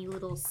tiny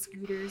little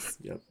scooters.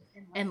 Yep.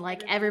 And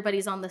like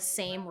everybody's on the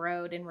same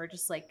road, and we're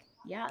just like,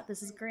 yeah,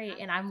 this is great.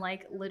 And I'm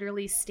like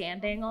literally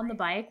standing on the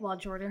bike while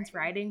Jordan's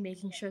riding,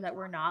 making sure that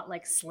we're not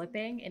like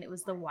slipping. And it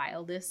was the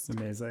wildest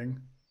Amazing.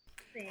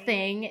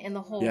 thing in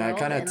the whole Yeah,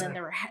 world. And then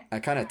there were I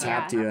kind of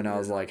tapped you and I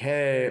was like,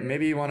 hey,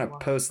 maybe you want to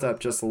post up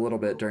just a little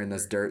bit during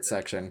this dirt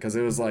section, because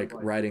it was like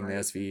riding the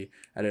SV.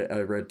 I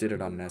did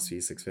it on an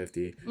SV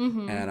 650,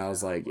 and I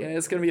was like, yeah,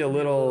 it's gonna be a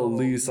little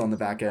loose on the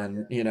back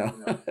end, you know.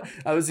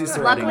 I was used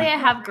to riding. Luckily, I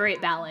have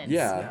great balance.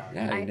 Yeah,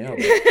 you nailed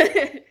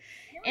it.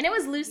 And it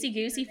was loosey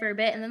goosey for a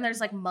bit. And then there's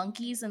like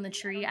monkeys in the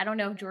tree. I don't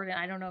know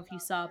if you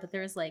saw, but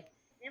there's like,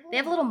 they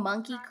have little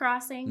monkey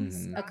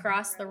crossings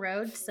across the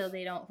road so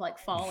they don't like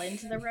fall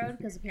into the road,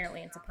 because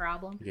apparently it's a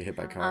problem. You get hit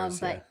by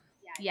cars. But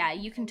yeah,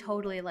 you can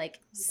totally like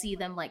see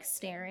them like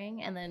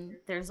staring. And then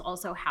there's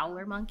also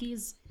howler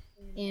monkeys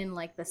in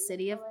like the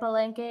city of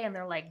Palenque, and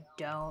they're like,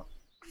 don't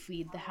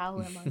feed the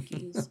howler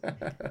monkeys.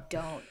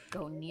 Don't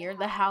go near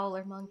the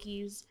howler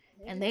monkeys.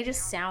 And they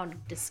just sound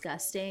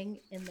disgusting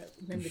in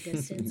the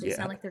distance. They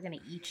sound like they're gonna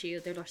eat you.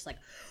 They're just like,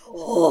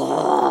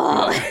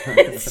 oh,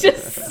 it's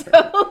just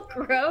so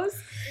gross.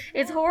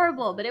 It's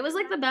horrible, but it was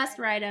like the best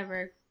ride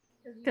ever,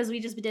 because we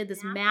just did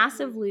this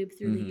massive loop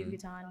through the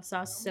Yucatan,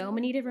 saw so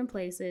many different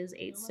places,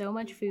 ate so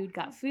much food,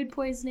 got food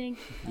poisoning,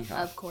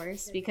 of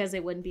course, because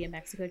it wouldn't be a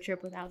Mexico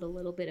trip without a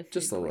little bit of food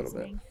Just a little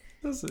poisoning.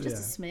 bit. Just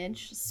a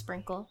smidge, just a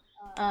sprinkle.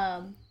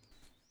 And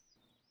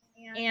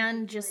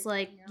just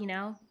like, you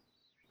know,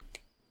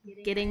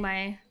 getting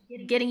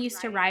used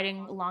to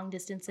riding long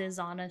distances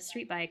on a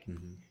street bike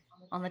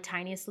on the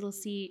tiniest little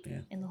seat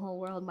in the whole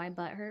world. My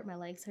butt hurt, my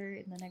legs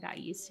hurt, and then I got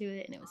used to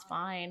it and it was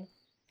fine.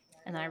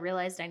 And then I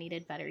realized I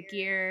needed better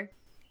gear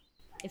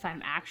if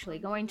I'm actually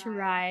going to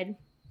ride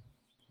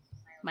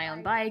my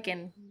own bike.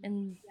 And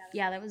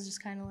yeah, that was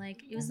just kind of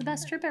like, it was the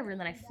best trip ever. And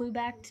then I flew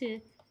back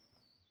to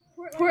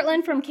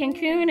Portland from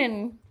Cancun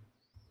and,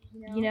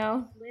 you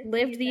know,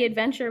 lived the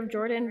adventure of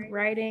Jordan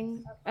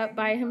riding up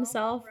by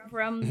himself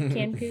from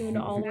Cancun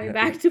all the way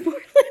back to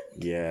Portland.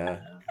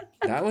 Yeah.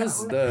 That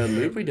was the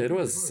loop we did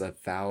was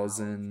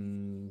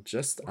 1,000,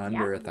 just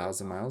under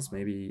 1,000 miles,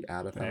 maybe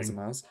at 1,000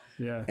 miles.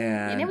 Yeah.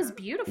 And it was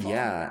beautiful.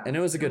 Yeah, and it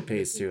was a good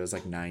pace too. It was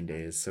like 9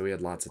 days, so we had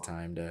lots of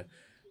time to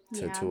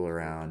tool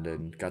around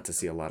and got to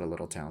see a lot of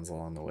little towns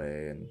along the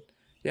way. And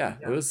yeah,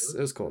 it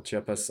was cool.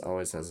 Chiapas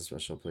always has a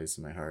special place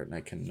in my heart, and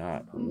I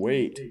cannot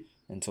wait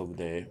until the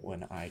day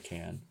when I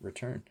can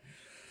return.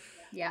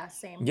 Yeah,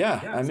 same.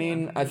 Yeah, I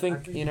mean, I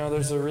think, you know,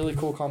 there's a really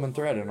cool common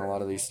thread in a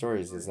lot of these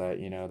stories is that,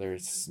 you know,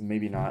 there's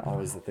maybe not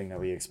always the thing that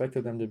we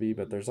expected them to be,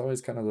 but there's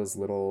always kind of those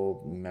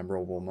little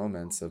memorable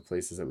moments of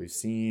places that we've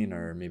seen,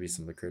 or maybe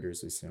some of the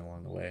critters we've seen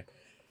along the way.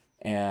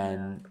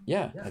 And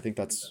yeah, I think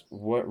that's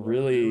what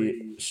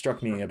really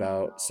struck me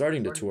about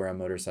starting to tour on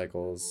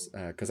motorcycles,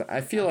 because I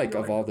feel like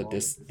of all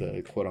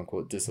the quote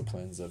unquote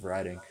disciplines of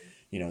riding,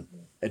 you know,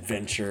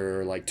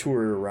 adventure, like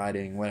tour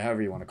riding, whatever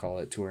you want to call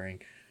it,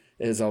 touring,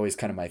 is always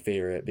kind of my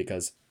favorite,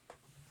 because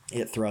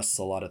it thrusts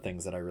a lot of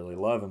things that I really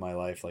love in my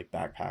life, like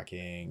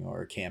backpacking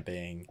or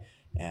camping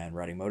and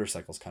riding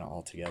motorcycles kind of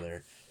all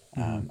together.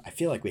 I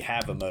feel like we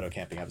have a moto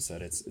camping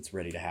episode. It's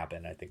ready to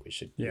happen. I think we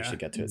should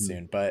get to it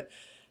soon. But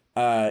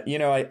you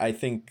know, I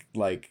think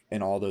like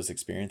in all those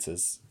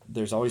experiences,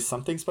 there's always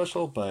something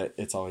special, but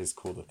it's always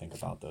cool to think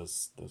about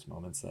those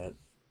moments that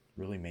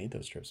really made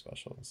those trips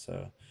special.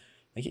 So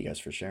Thank you guys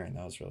for sharing.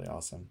 That was really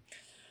awesome.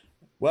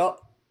 Well,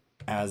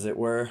 as it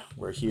were,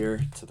 we're here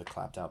to the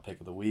clapped out pick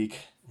of the week,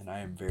 and I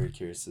am very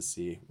curious to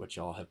see what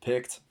y'all have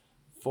picked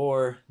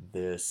for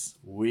this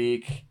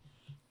week.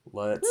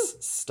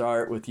 Let's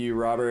start with you,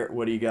 Robert.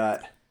 What do you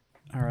got?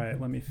 All right,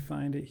 let me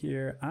find it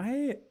here.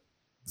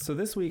 So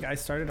this week I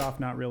started off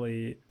not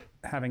really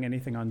having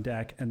anything on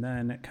deck, and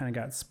then kind of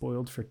got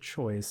spoiled for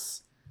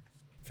choice.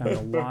 Found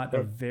a lot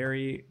of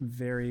very,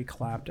 very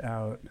clapped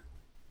out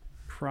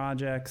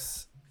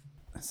projects.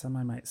 Some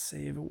I might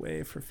save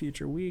away for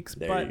future weeks,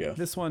 There you go.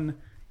 this one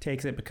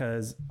takes it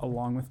because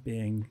along with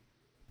being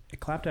a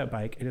clapped out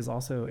bike, it is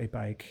also a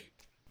bike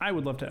I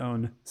would love to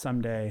own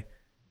someday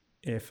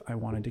if I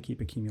wanted to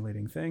keep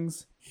accumulating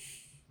things.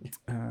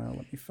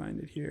 Let me find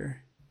it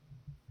here.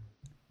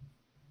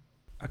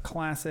 A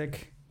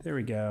classic. There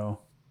we go.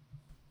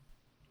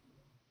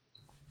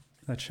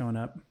 That's showing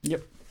up.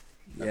 Yep.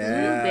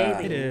 Yeah.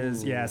 baby. It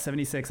is, yeah,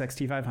 76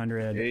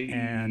 XT500, Hey.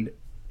 and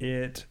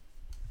it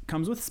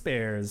comes with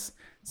spares.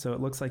 So it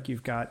looks like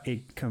you've got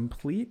a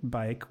complete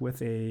bike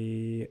with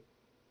a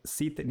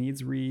seat that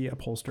needs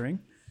reupholstering.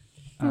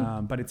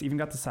 But it's even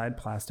got the side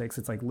plastics.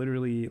 It's like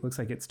literally, it looks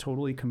like it's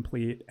totally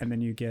complete. And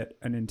then you get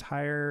an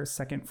entire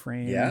second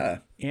frame Yeah.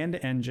 and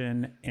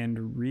engine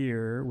and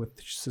rear with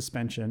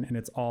suspension. And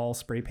it's all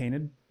spray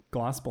painted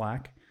gloss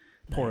black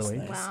poorly.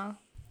 Nice. Wow.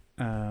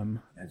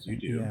 As you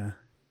do. Yeah.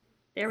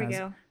 There we As-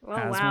 go. Oh,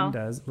 As wow. one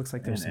does. It looks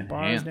like there's And some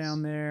bars enhance.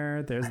 down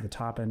there. There's the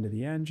top end of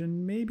the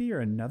engine, maybe, or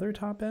another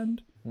top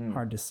end.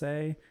 Hard to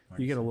say.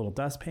 You get a little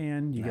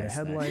dustpan. You get a Nice,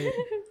 headlight.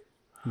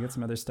 You get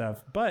some other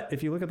stuff. But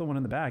if you look at the one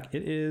in the back,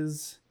 it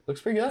is. Looks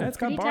pretty good. It's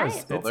got Pretty bars.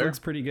 tight. Still It there. looks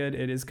pretty good.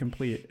 It is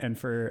complete. And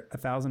for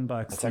 $1,000,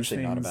 That's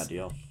actually not a bad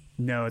deal.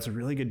 No, it's a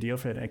really good deal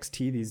for an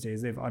XT these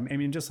days. I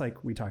mean, just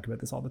like we talk about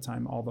this all the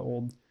time, all the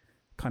old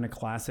kind of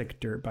classic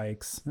dirt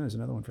bikes. Oh, there's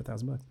another one for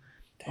 $1,000.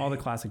 All the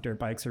classic dirt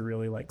bikes are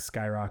really like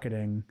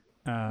skyrocketing.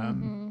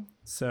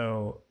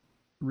 So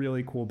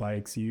really cool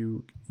bikes.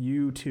 You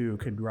too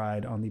could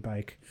ride on the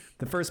bike,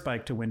 the first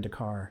bike to win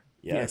Dakar,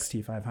 Yes. the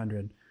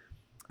XT500.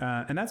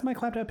 And that's my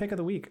clapped out pick of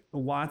the week.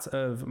 Lots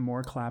of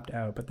more clapped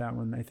out, but that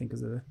one I think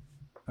is a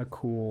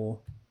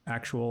cool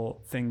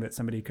actual thing that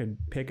somebody could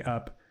pick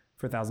up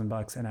for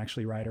 $1,000 and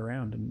actually ride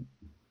around. And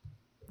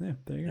yeah,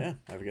 there you go. Yeah,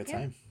 have a good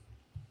time.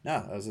 No,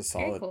 that was a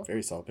solid, cool.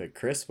 very solid pick.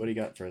 Chris, what do you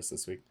got for us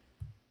this week?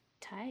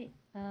 Tight.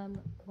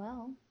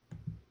 Well,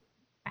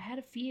 I had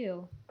a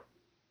few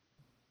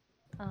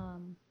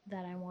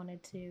that I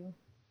wanted to,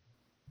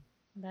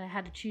 that I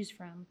had to choose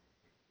from,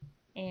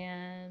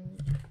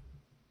 and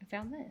I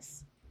found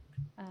this.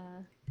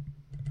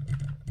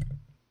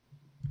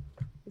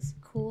 This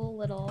cool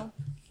little,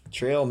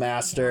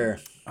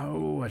 Trailmaster.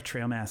 Oh, a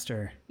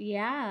Trailmaster.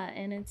 yeah,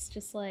 and it's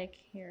just like,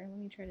 here, let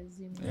me try to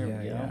zoom in. There we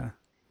Yeah, go. yeah.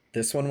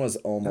 This one was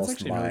That's almost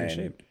actually in really good mine.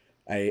 shape.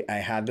 I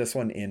had this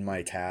one in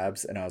my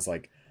tabs, and I was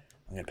like,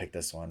 I'm gonna pick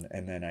this one,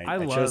 and then I I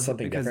chose love-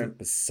 something because- different,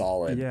 but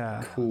solid.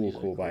 Yeah.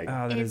 cool bike.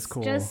 Oh, that is It's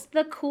cool. just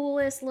the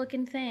coolest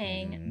looking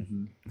thing.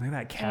 Mm-hmm. Look at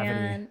that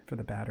cavity and- for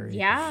the battery.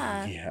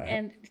 Yeah. Yeah.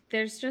 And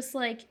there's just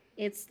like,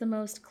 it's the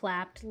most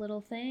clapped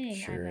little thing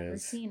Sure I've ever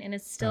is. seen. And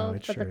it's still,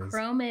 it but the sure is.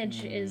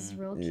 chromage is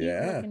real cute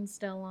Yeah. looking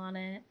still on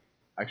it.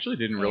 I actually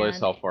didn't realize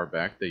And- how far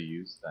back they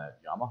used that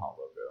Yamaha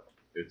logo.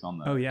 It's on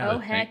the. Oh, yeah. Oh,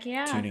 the heck tank.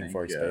 yeah. Tuning Thank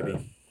forks, you.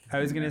 baby. I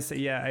was gonna say,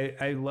 yeah,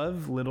 I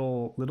love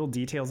little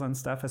details on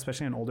stuff,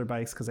 especially on older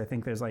bikes, because I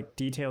think there's like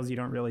details you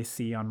don't really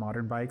see on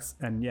modern bikes.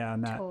 And yeah,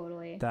 and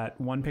Totally. that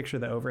one picture,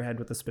 the overhead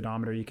with the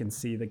speedometer, you can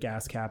see the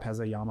gas cap has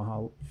a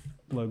Yamaha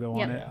logo on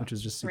Yep. it, which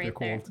is just super Right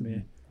cool there. to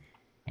me.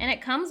 And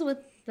it comes with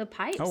the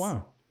pipes. Oh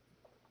wow,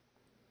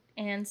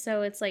 And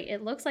so it's like,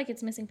 it looks like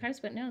it's missing pipes,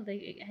 but no,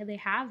 they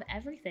have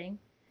everything.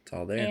 It's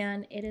all there.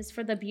 And it is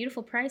for the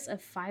beautiful price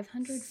of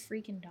 $500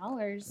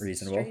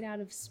 Reasonable. straight out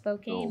of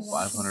Spokane. Oh,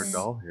 Washington.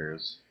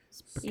 $500.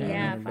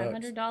 Yeah,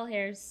 $500. $500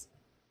 hairs.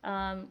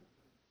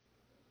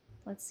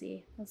 Let's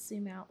see. Let's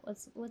zoom out.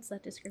 What's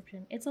that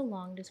description? It's a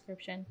long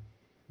description.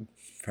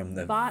 From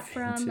the Bought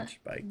from vintage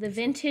bike. the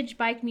Vintage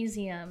Bike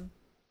Museum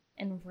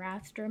in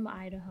Rathdrum,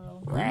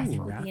 Idaho,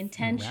 Ooh, with the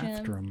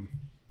intention Rathdrum.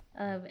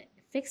 of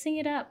fixing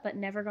it up, but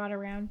never got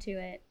around to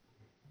it.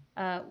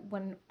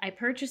 When I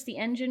purchased, the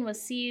engine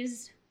was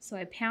seized, so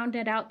I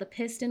pounded out the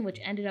piston, which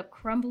ended up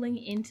crumbling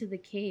into the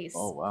case.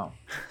 Oh wow.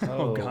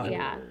 Oh, God.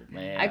 Yeah.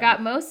 Man. I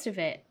got most of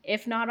it,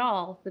 if not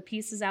all. The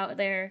pieces out of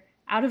there,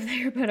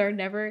 but are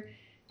never.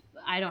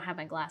 I don't have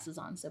my glasses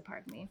on, so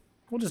pardon me.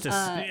 We'll just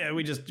yeah,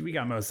 we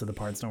got most of the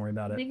parts. Don't worry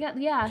about They it. got,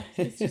 yeah,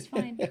 it's just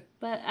fine.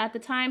 But at the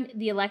time,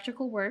 the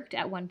electrical worked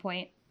at one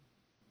point,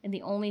 and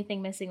the only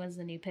thing missing was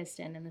the new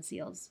piston and the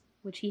seals,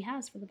 which he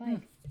has for the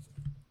bike.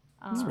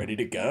 It's ready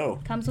to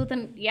go. Comes with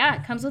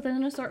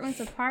an assortment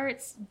of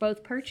parts,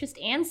 both purchased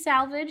and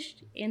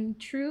salvaged in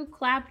true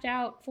clapped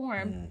out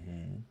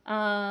form.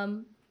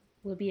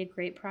 Would be a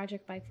great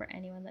project bike for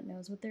anyone that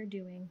knows what they're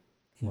doing.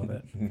 Love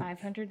it.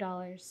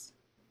 $500,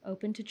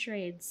 open to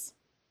trades.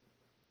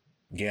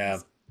 Yeah.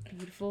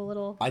 Beautiful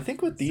little I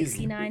think with these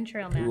 69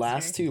 Trailmaster.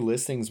 last two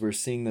listings, we're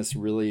seeing this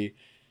really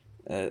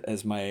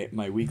as my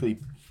weekly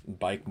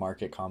bike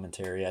market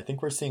commentary, I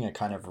think we're seeing a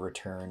kind of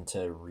return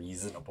to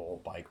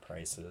reasonable bike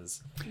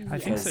prices. I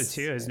think so Because-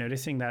 too. I was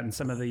noticing that in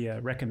some of the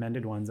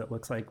recommended ones, it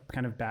looks like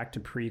kind of back to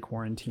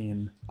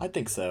pre-quarantine. I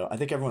think so. I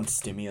think everyone's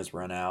stimmy has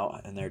run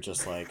out, and they're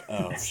just like,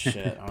 "Oh shit!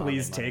 I don't have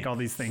Please any take money." all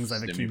these things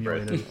I've Stimmy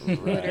accumulated.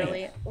 Right.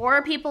 Literally.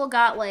 Or people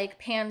got like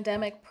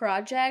pandemic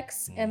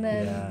projects and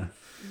then Yeah.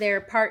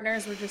 their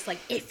partners were just like,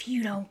 if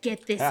you don't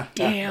get this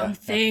damn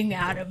thing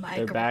out of my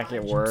They're back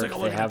at garage." work. like, oh,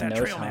 They look at have that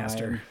no Trailmaster.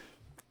 time.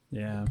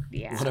 Yeah.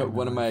 Yeah.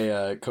 One of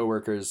my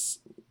coworkers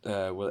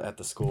at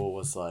the school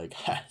was like,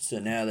 "So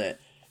now that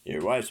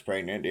your wife's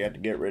pregnant, you have to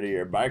get rid of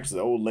your bikes. The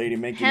old lady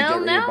make you Hell get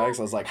rid of your no. bikes."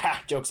 I was like,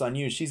 "Ha! Joke's on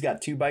you. She's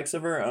got 2 bikes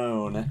of her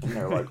own." And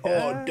they're like,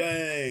 "Oh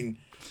dang!"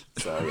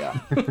 So yeah,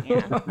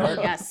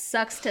 Yeah,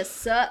 sucks to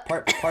suck.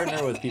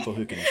 partner with people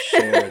who can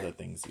share the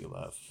things you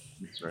love.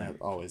 That's right.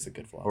 That's always a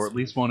good philosophy. Or at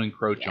least won't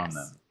encroach on Yes.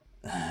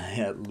 them.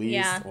 At least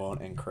Yeah.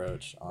 won't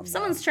encroach on If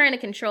someone's them. trying to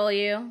control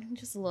you,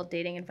 just a little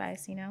dating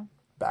advice,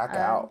 Back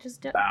out.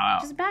 Just, Bow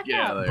out. just back Get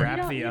out out. of You there. Wrap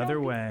don't- the you other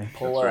don't- way.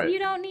 Pull That's up. right. You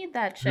don't need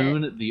that shit.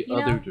 Tune the You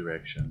other know?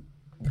 direction.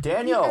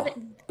 Daniel, other-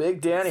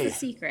 Big Danny, It's a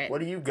secret.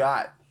 what do you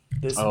got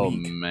this Oh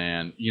week?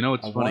 man, you know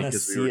it's I funny wanna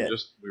because see we it.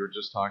 were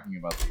just talking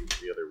about these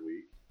the other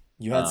week,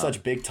 You had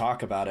such big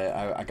talk about it.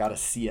 I gotta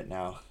see it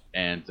now.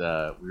 and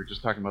we were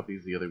just talking about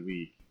these the other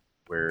week,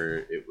 where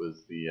it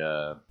was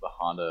the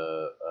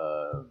Honda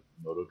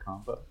Moto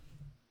Combo.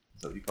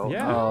 Is that what you call it?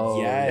 Yeah. Oh,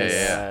 Yes.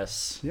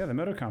 yes. Yeah, the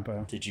Moto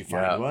Compo. Did you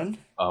find Yeah. one?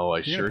 Oh, I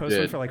You're sure gonna post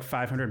one did. for like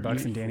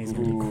 $500 and Danny's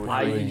gonna be Ooh,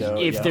 I, there we go.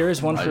 if Yeah. there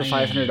is one for I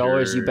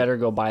 $500, you sure- better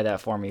go buy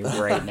that for me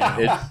right now.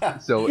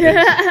 It's so. It's,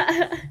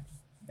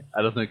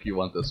 I don't think you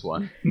want this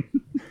one.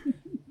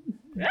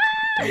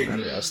 Don't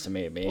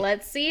underestimate me.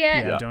 Let's see it.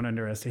 Yeah, Yeah. don't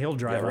underestimate. He'll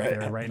drive Yeah, right. up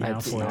there right now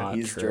That's for not- it.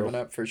 He's true. driven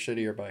up for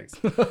shittier bikes.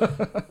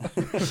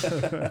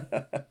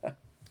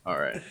 All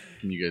right,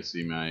 can you guys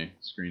see my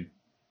screen?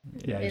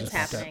 Yeah, it It's just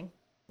popped up. happening.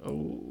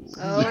 Oh.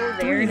 Oh,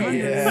 there it is.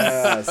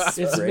 Yes.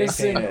 It's spray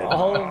missing painted.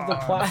 all of the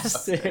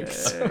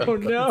plastics. Oh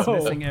no. It's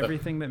missing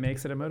everything that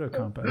makes it a Moto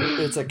Compo.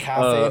 It's a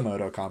cafe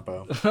moto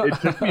compo. It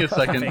took me a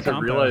second Fake to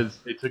combo. realize.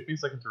 It took me a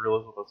second to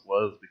realize what this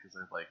was because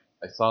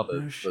I saw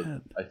Oh, shit.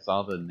 I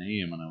saw the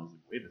name and I was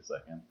like, wait a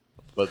second.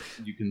 But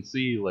you can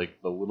see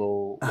like the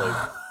little like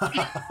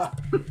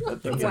That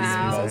thing's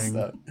Wow. messed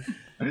up.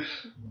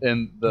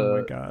 and Oh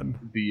my the god.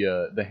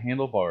 the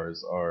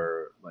handlebars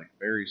are like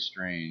very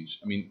strange.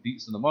 I mean,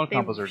 so the Moto They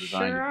Compos are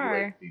designed sure to be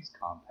are. like these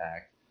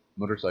compact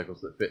motorcycles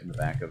that fit in the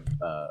back of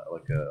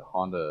like a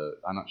Honda.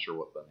 I'm not sure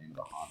what the name of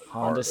the Honda.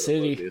 car Honda is, but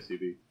City. the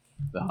SUV,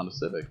 the Honda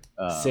Civic.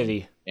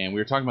 City. And we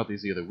were talking about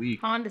these the other week.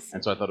 Honda And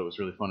Civic. so I thought it was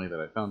really funny that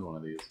I found one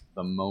of these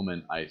the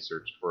moment I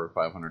searched for a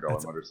 $500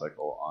 That's-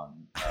 motorcycle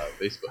on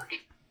Facebook.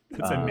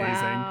 It's Um, amazing.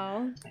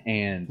 Wow.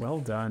 And Well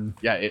done.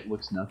 yeah, it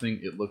looks nothing.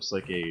 It looks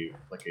like a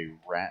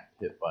rat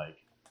pit bike,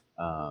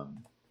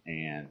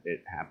 and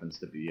it happens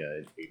to be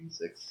an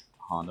 '86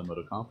 Honda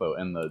Moto Compo.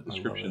 And the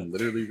description it.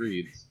 literally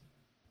reads,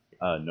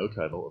 "No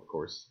title, of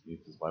course,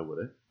 because why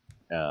would it?"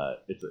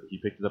 He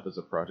picked it up as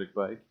a project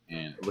bike,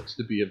 and it looks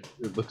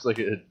like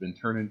it had been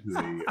turned into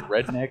a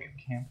redneck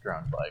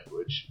campground bike,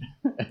 which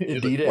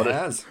is Indeed, what it a,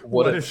 has.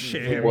 what a a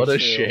shame. What a Very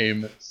true.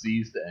 shame!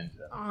 Seized engine.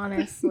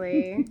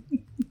 Honestly.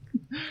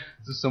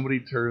 So somebody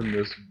turned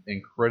this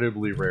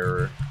incredibly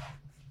rare,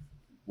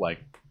 like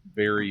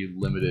very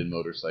limited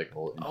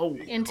motorcycle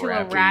Into a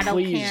crappy- rattle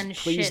Please, can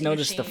please shit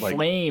notice the machine. Like,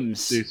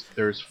 flames.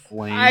 There's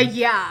flames.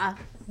 Yeah.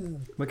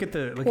 Look at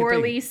the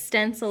Poorly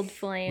stenciled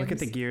flames. look at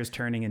the gears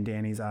turning in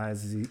Danny's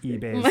eyes as he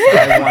eBay's.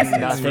 I want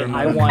nothing.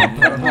 I want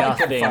Find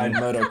nothing.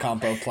 moto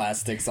compo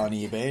plastics on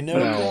eBay. No,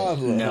 No,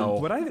 problem. no.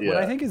 What I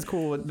Yeah. think is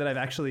cool that I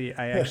actually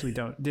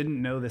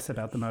didn't know this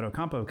about the Moto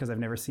Compo because I've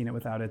never seen it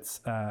without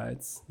its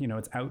its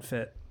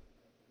outfit.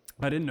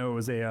 I didn't know it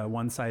was a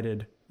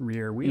one-sided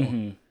rear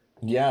wheel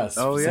Yes.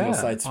 Oh, yeah. Single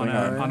side on swing a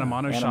arm.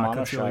 monoshock.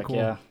 That's really monoshock, cool.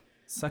 yeah.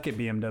 Suck it,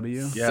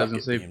 BMW. Yeah, I was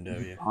gonna Suck say it,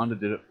 BMW. Honda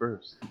did it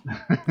first.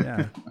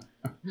 Yeah.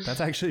 That's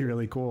actually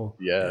really cool.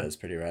 Yeah, Yeah, it's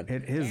pretty rad.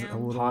 It is a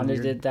little Honda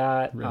weird. did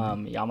that.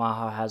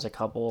 Yamaha has a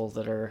couple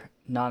that are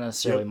not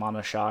necessarily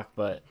monoshock,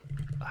 but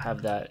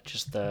have that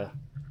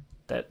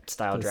that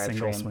style the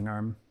single drivetrain. swing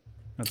arm.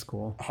 That's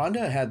cool.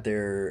 Honda had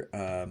their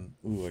I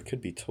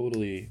could be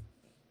totally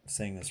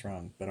saying this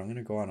wrong, but I'm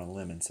gonna go on a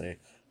limb and say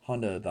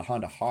the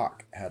Honda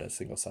Hawk had a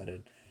single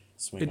sided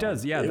swing. It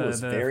does, yeah. It the,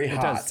 was the, very it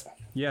hot. Does.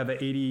 Yeah, the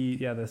 80.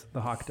 Yeah,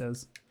 the Hawk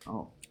does.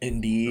 Oh,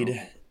 Indeed.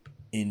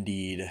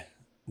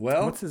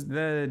 Well, What's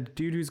the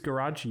dude whose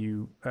garage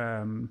you we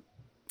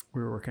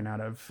were working out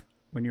of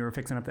when you were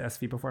fixing up the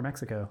SV before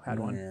Mexico had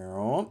one?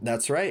 no,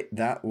 that's right.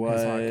 That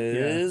His Hawk,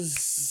 yeah.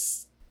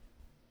 was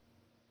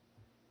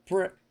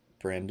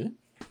Brandon.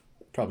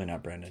 Probably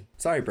not Brandon.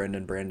 Sorry,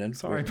 Brandon.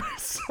 Sorry,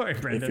 sorry,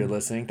 If you're Brendan.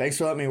 listening, thanks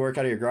for letting me work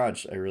out of your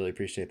garage. I really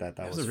appreciate that.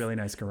 That That was a really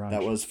nice garage.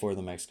 That was for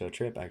the Mexico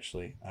trip,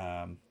 actually.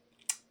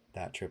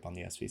 That trip on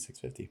the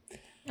SV650.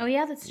 Oh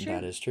yeah, that's true.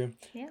 That is true.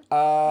 Yeah.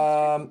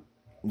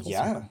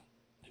 Yeah.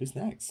 Who's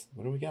next?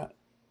 What do we got?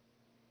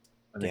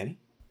 I think Danny?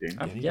 Danny.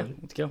 Danny, Yeah, got it?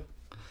 let's go.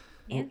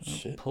 Yeah. Oh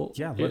shit!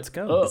 Yeah, let's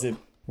go. Oh. Is it?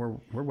 We're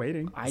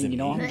waiting. Is it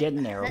me? I'm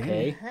getting there.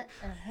 Okay.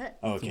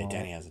 Oh, okay.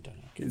 Danny hasn't done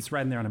it. It's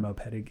riding there on a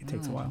moped. It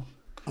takes a while.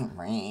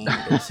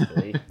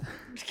 Basically.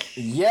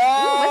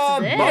 Yeah,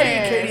 Ooh, what's buddy,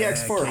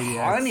 this? KDX for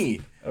KDX.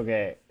 honey.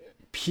 Okay.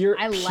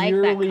 I like that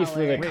Purely for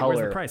color. the Wait, Wait, color.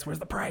 where's the price? Where's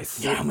the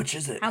price? Yeah, how much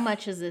is it? How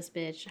much is this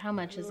bitch? How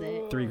much is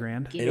it?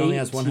 $3,000. It only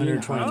has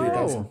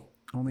 123,000.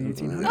 Only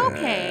 1,800.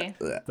 Okay.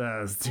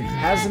 That's too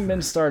Hasn't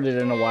been started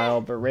in a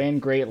while, but ran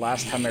great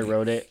last time I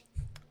rode it.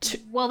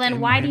 Well, then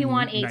why do you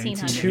want 19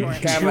 1800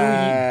 for it? Come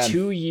on.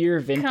 2-year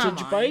vintage Come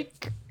on.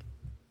 bike.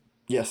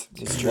 Yes,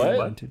 it's true.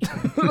 What?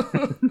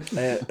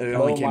 It only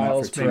Low came out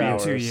miles for per 2 hour.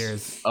 years. 2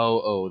 years.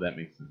 Oh, that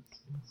makes sense.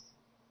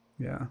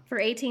 Yeah. For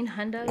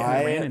 1800?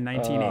 I- It ran in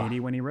 1980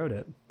 when he wrote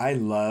it. I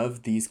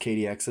love these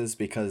KDXs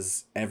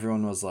because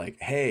everyone was like,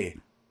 hey,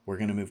 we're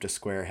going to move to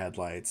square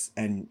headlights.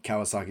 And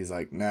Kawasaki's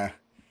like, nah,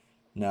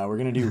 we're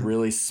going to do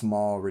really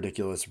small,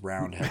 ridiculous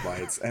round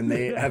headlights. And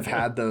they have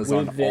had those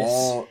on With this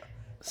all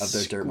of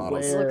their dirt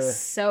models. It looks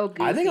so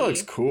goofy. I think it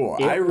looks cool.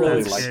 It I really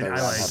looks like good. those I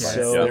round like it. headlights.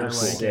 So They're I like cool.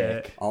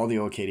 sick. All the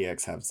old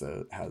KDX has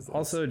those.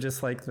 Also,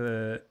 just like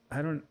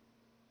I don't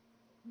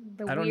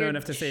the I don't know weird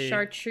enough to say-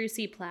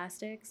 chartreusey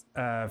plastics.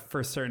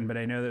 for certain, but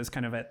I know that it's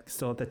kind of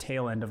still at the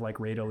tail end of like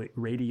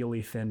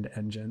radially thinned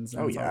engines.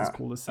 And Oh, it's always yeah.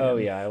 cool to see. Oh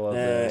them. yeah, I love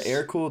this.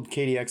 air-cooled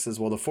KDXs,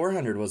 well, the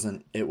 400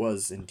 wasn't, it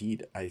was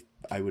indeed,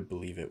 I would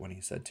believe it when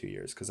he said 2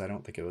 years, because I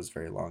don't think it was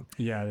very long.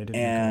 Yeah, they didn't.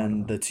 make a lot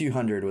And of the them.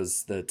 200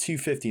 was, the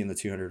 250 and the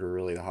 200 were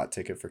really the hot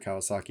ticket for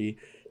Kawasaki.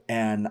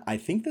 And I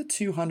think the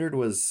 200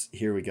 was,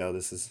 here we go,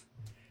 this is,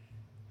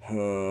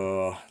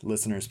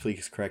 listeners,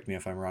 please correct me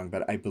if I'm wrong,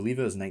 but I believe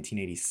it was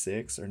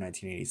 1986 or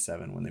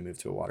 1987 when they moved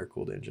to a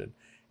water-cooled engine.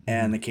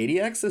 And the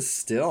KDX is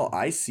still,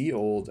 I see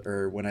old,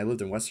 or when I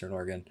lived in Western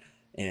Oregon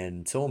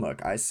in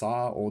Tillamook, I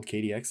saw old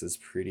KDXs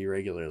pretty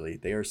regularly.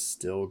 They are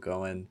still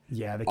going.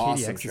 Yeah, the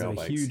awesome KDX trail is a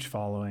bikes. huge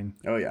following.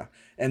 Oh yeah.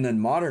 And then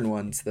modern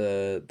ones,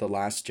 the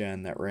last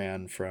gen that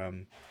ran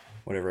from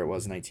whatever it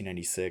was,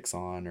 1996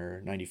 on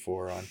or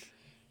 94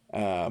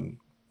 on,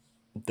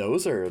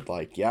 those are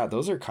like, yeah,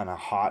 those are kind of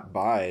hot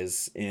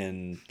buys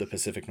in the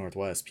Pacific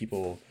Northwest.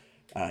 People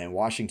in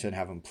Washington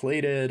have them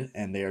plated,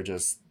 and they are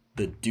just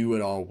the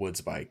do-it-all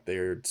woods bike.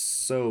 They're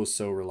so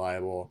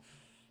reliable,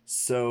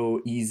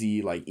 so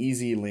easy, like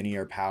easy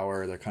linear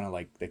power. They're kind of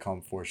like, they call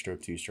them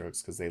 4-stroke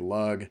 2-strokes because they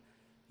lug,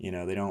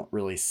 they don't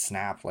really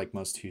snap like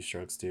most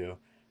 2-strokes do.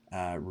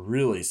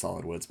 Really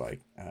solid woods bike.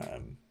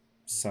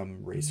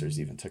 Some racers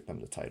even took them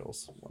to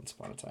titles once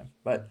upon a time.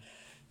 But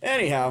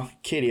anyhow,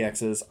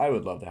 KDXs, I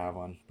would love to have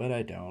one, but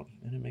I don't,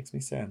 and it makes me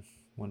sad.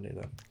 One day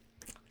though.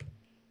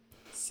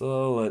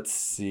 So let's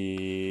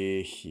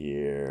see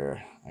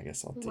here. I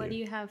guess I'll do. What do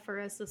you have for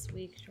us this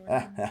week,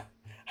 Jordan?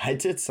 I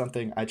did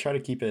something. I try to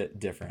keep it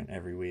different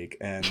every week,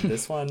 and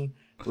this one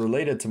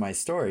related to my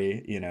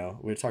story. We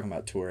were talking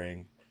about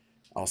touring.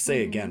 I'll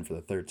say again for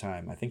the third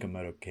time. I think a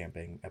moto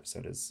camping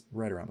episode is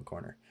right around the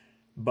corner,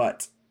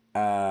 but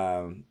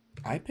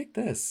I picked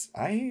this.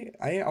 I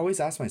always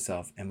ask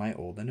myself, am I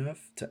old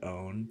enough to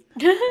own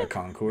a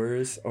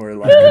Concours or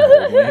like a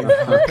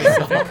Goldwing?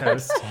 Pacific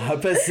Coast. A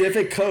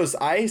Pacific Coast.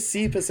 I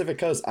see Pacific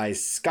Coast. I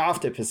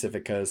scoffed at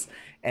Pacific Coast,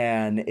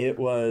 and it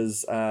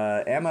was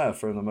Emma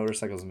from the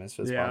Motorcycles and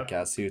Misfits Yeah.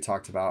 podcast who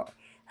talked about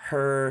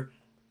her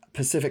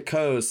Pacific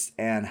Coast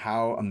and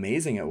how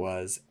amazing it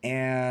was.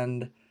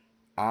 And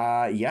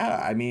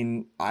yeah, I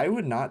mean, I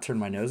would not turn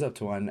my nose up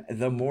to one.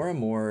 The more and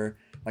more,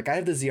 like, I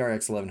have the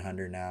ZRX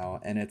 1100 now,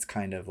 and it's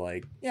kind of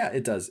like, yeah,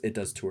 it does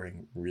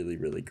touring really,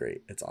 really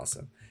great. It's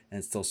awesome, and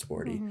it's still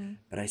sporty.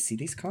 But I see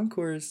these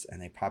Concours,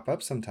 and they pop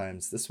up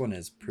sometimes. This one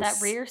is pristine.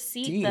 That rear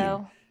seat,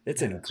 though.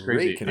 It's in It's great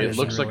crazy. condition. It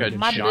looks like a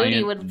My giant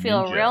booty would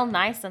feel ninja. real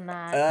nice in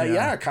that.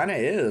 Yeah, it kind of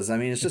is. I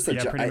mean, it's just a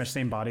Yeah, pretty much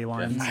same body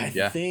lines. I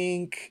Yeah.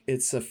 think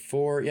it's a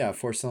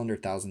 4-cylinder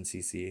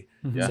 1000cc.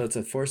 Yeah. So it's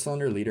a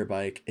 4-cylinder leader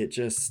bike.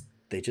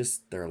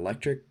 They're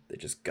electric. They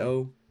just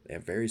go. They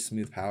have very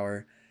smooth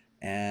power,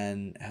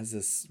 and has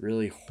this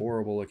really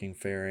horrible looking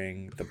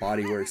fairing. The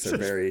body works are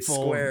very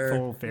square.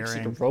 Full It's like a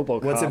fairing.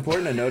 RoboCop. What's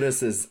important to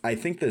notice is I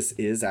think this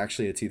is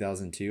actually a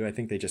 2002. I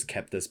think they just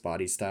kept this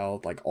body style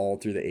like all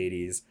through the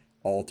 80s,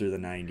 all through the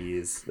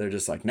 90s. They're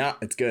just like, nah,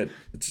 it's good.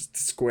 It's just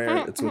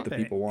square. It's what the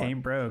people want.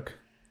 Ain't broke.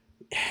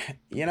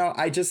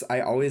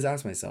 I always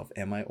ask myself,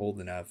 am I old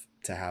enough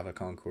to have a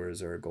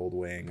Concours or a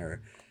Goldwing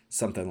or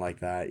something like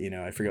that?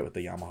 I forget what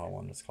the Yamaha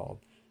one was called.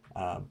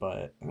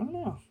 But I don't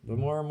know. The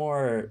more and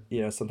more,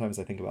 sometimes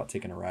I think about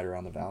taking a ride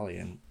around the valley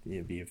and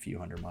it'd be a few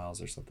hundred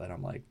miles or something.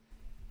 I'm like,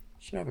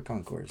 should have a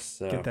Concours.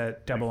 So Get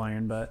that double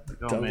iron butt.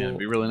 Oh man, it'd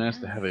be really nice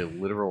to have a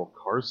literal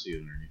car seat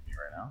underneath me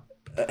right now.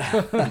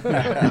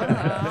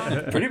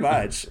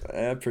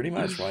 pretty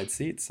much wide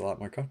seats, a lot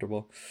more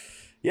comfortable.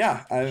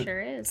 Yeah,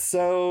 Sure is.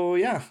 So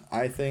yeah,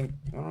 I think,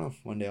 I don't know,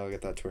 one day I'll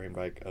get that touring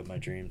bike of my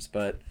dreams.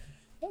 But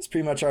that's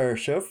pretty much our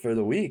show for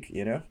the week.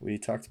 We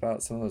talked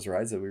about some of those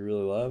rides that we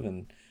really love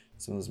and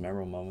some of those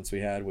memorable moments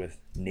we had with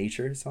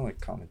nature. It sounded like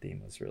common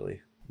theme was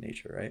really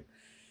nature, right?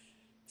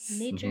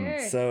 Nature.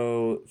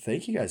 So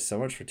thank you guys so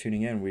much for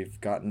tuning in.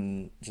 We've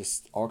gotten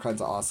just all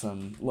kinds of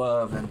awesome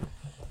love and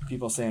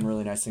people saying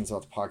really nice things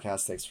about the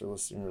podcast. Thanks for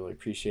listening. Really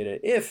appreciate it.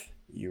 If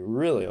you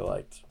really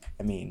liked,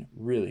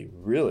 really,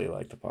 really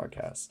liked the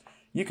podcast,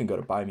 you can go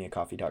to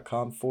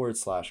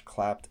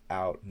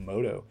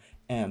buymeacoffee.com/clapped-out-moto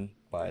and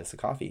buy us a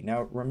coffee.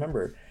 Now,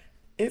 remember,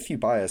 if you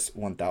buy us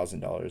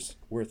 $1,000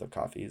 worth of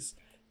coffees,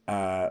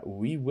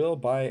 we will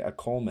buy a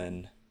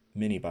Coleman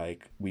mini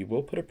bike. We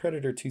will put a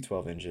Predator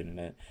 212 engine in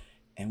it,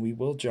 and we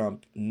will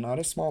jump not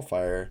a small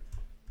fire,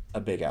 a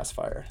big ass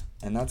fire.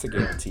 And that's a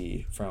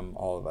guarantee from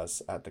all of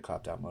us at the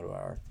Clapped Out Moto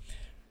Hour.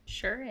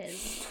 Sure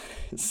is.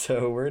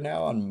 So we're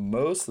now on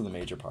most of the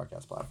major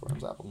podcast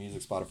platforms: Apple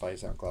Music, Spotify,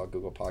 SoundCloud,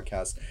 Google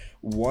Podcasts.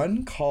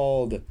 One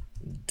called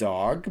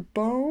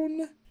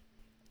Dogbone.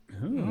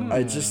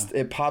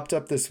 It popped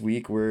up this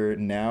week. We're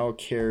now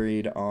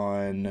carried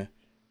on.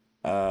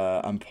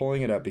 I'm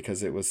pulling it up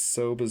because it was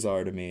so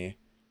bizarre to me.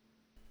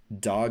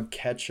 Dog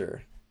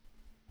Catcher.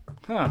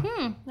 Huh.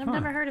 I've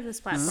never heard of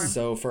this platform.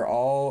 So for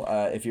all,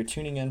 if you're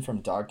tuning in from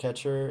Dog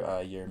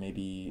Catcher, you're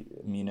maybe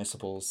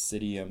municipal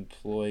city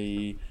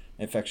employee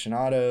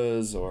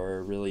aficionados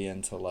or really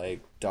into like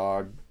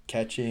dog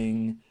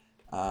catching,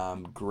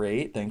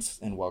 great. Thanks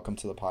and welcome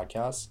to the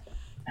podcast.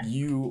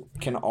 You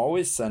can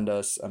always send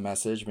us a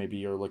message. Maybe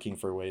you're looking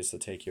for ways to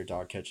take your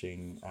dog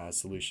catching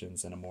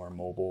solutions in a more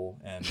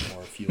mobile and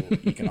more fuel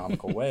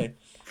economical way.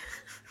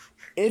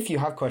 If you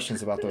have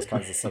questions about those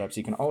kinds of setups,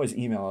 you can always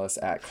email us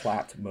at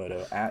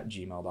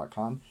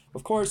clappedmoto@gmail.com.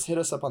 Of course, hit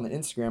us up on the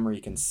Instagram where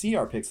you can see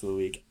our picks of the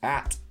week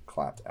at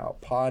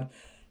clappedoutpod.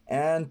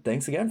 And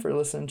thanks again for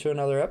listening to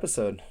another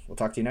episode. We'll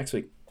talk to you next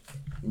week.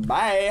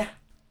 Bye.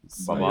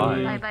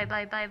 Bye-bye. Bye, bye,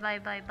 bye, bye, bye,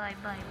 bye, bye,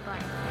 bye, bye.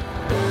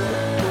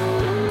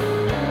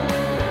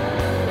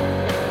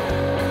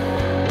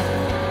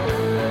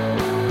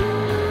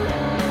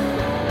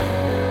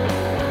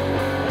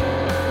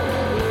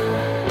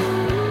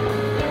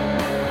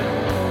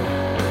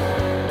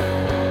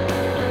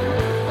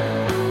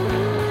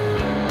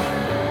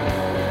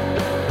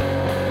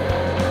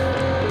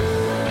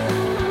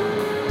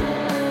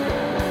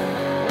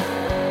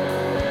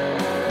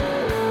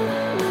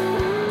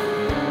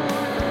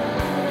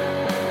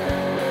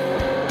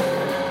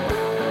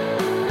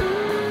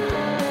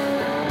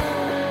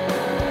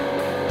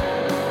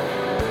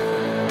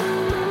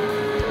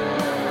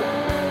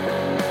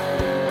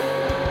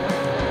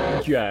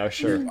 Yeah,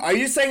 sure. Are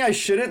you saying I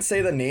shouldn't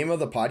say the name of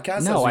the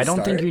podcast? No, as we I don't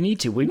think start? you need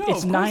to. No, It's of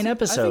course 9 I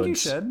episodes. think you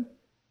should.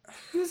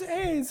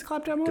 It's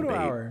Clapped Out Moto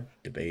Hour.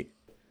 Debate.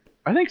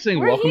 I think saying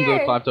We're welcome to here.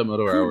 the Clapped Out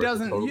Moto Hour Who is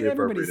doesn't? totally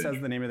Everybody appropriate.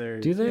 says the name of their.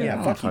 Do they?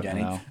 Yeah, I fuck don't you, fucking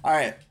Denny. know. All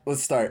right,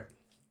 let's start.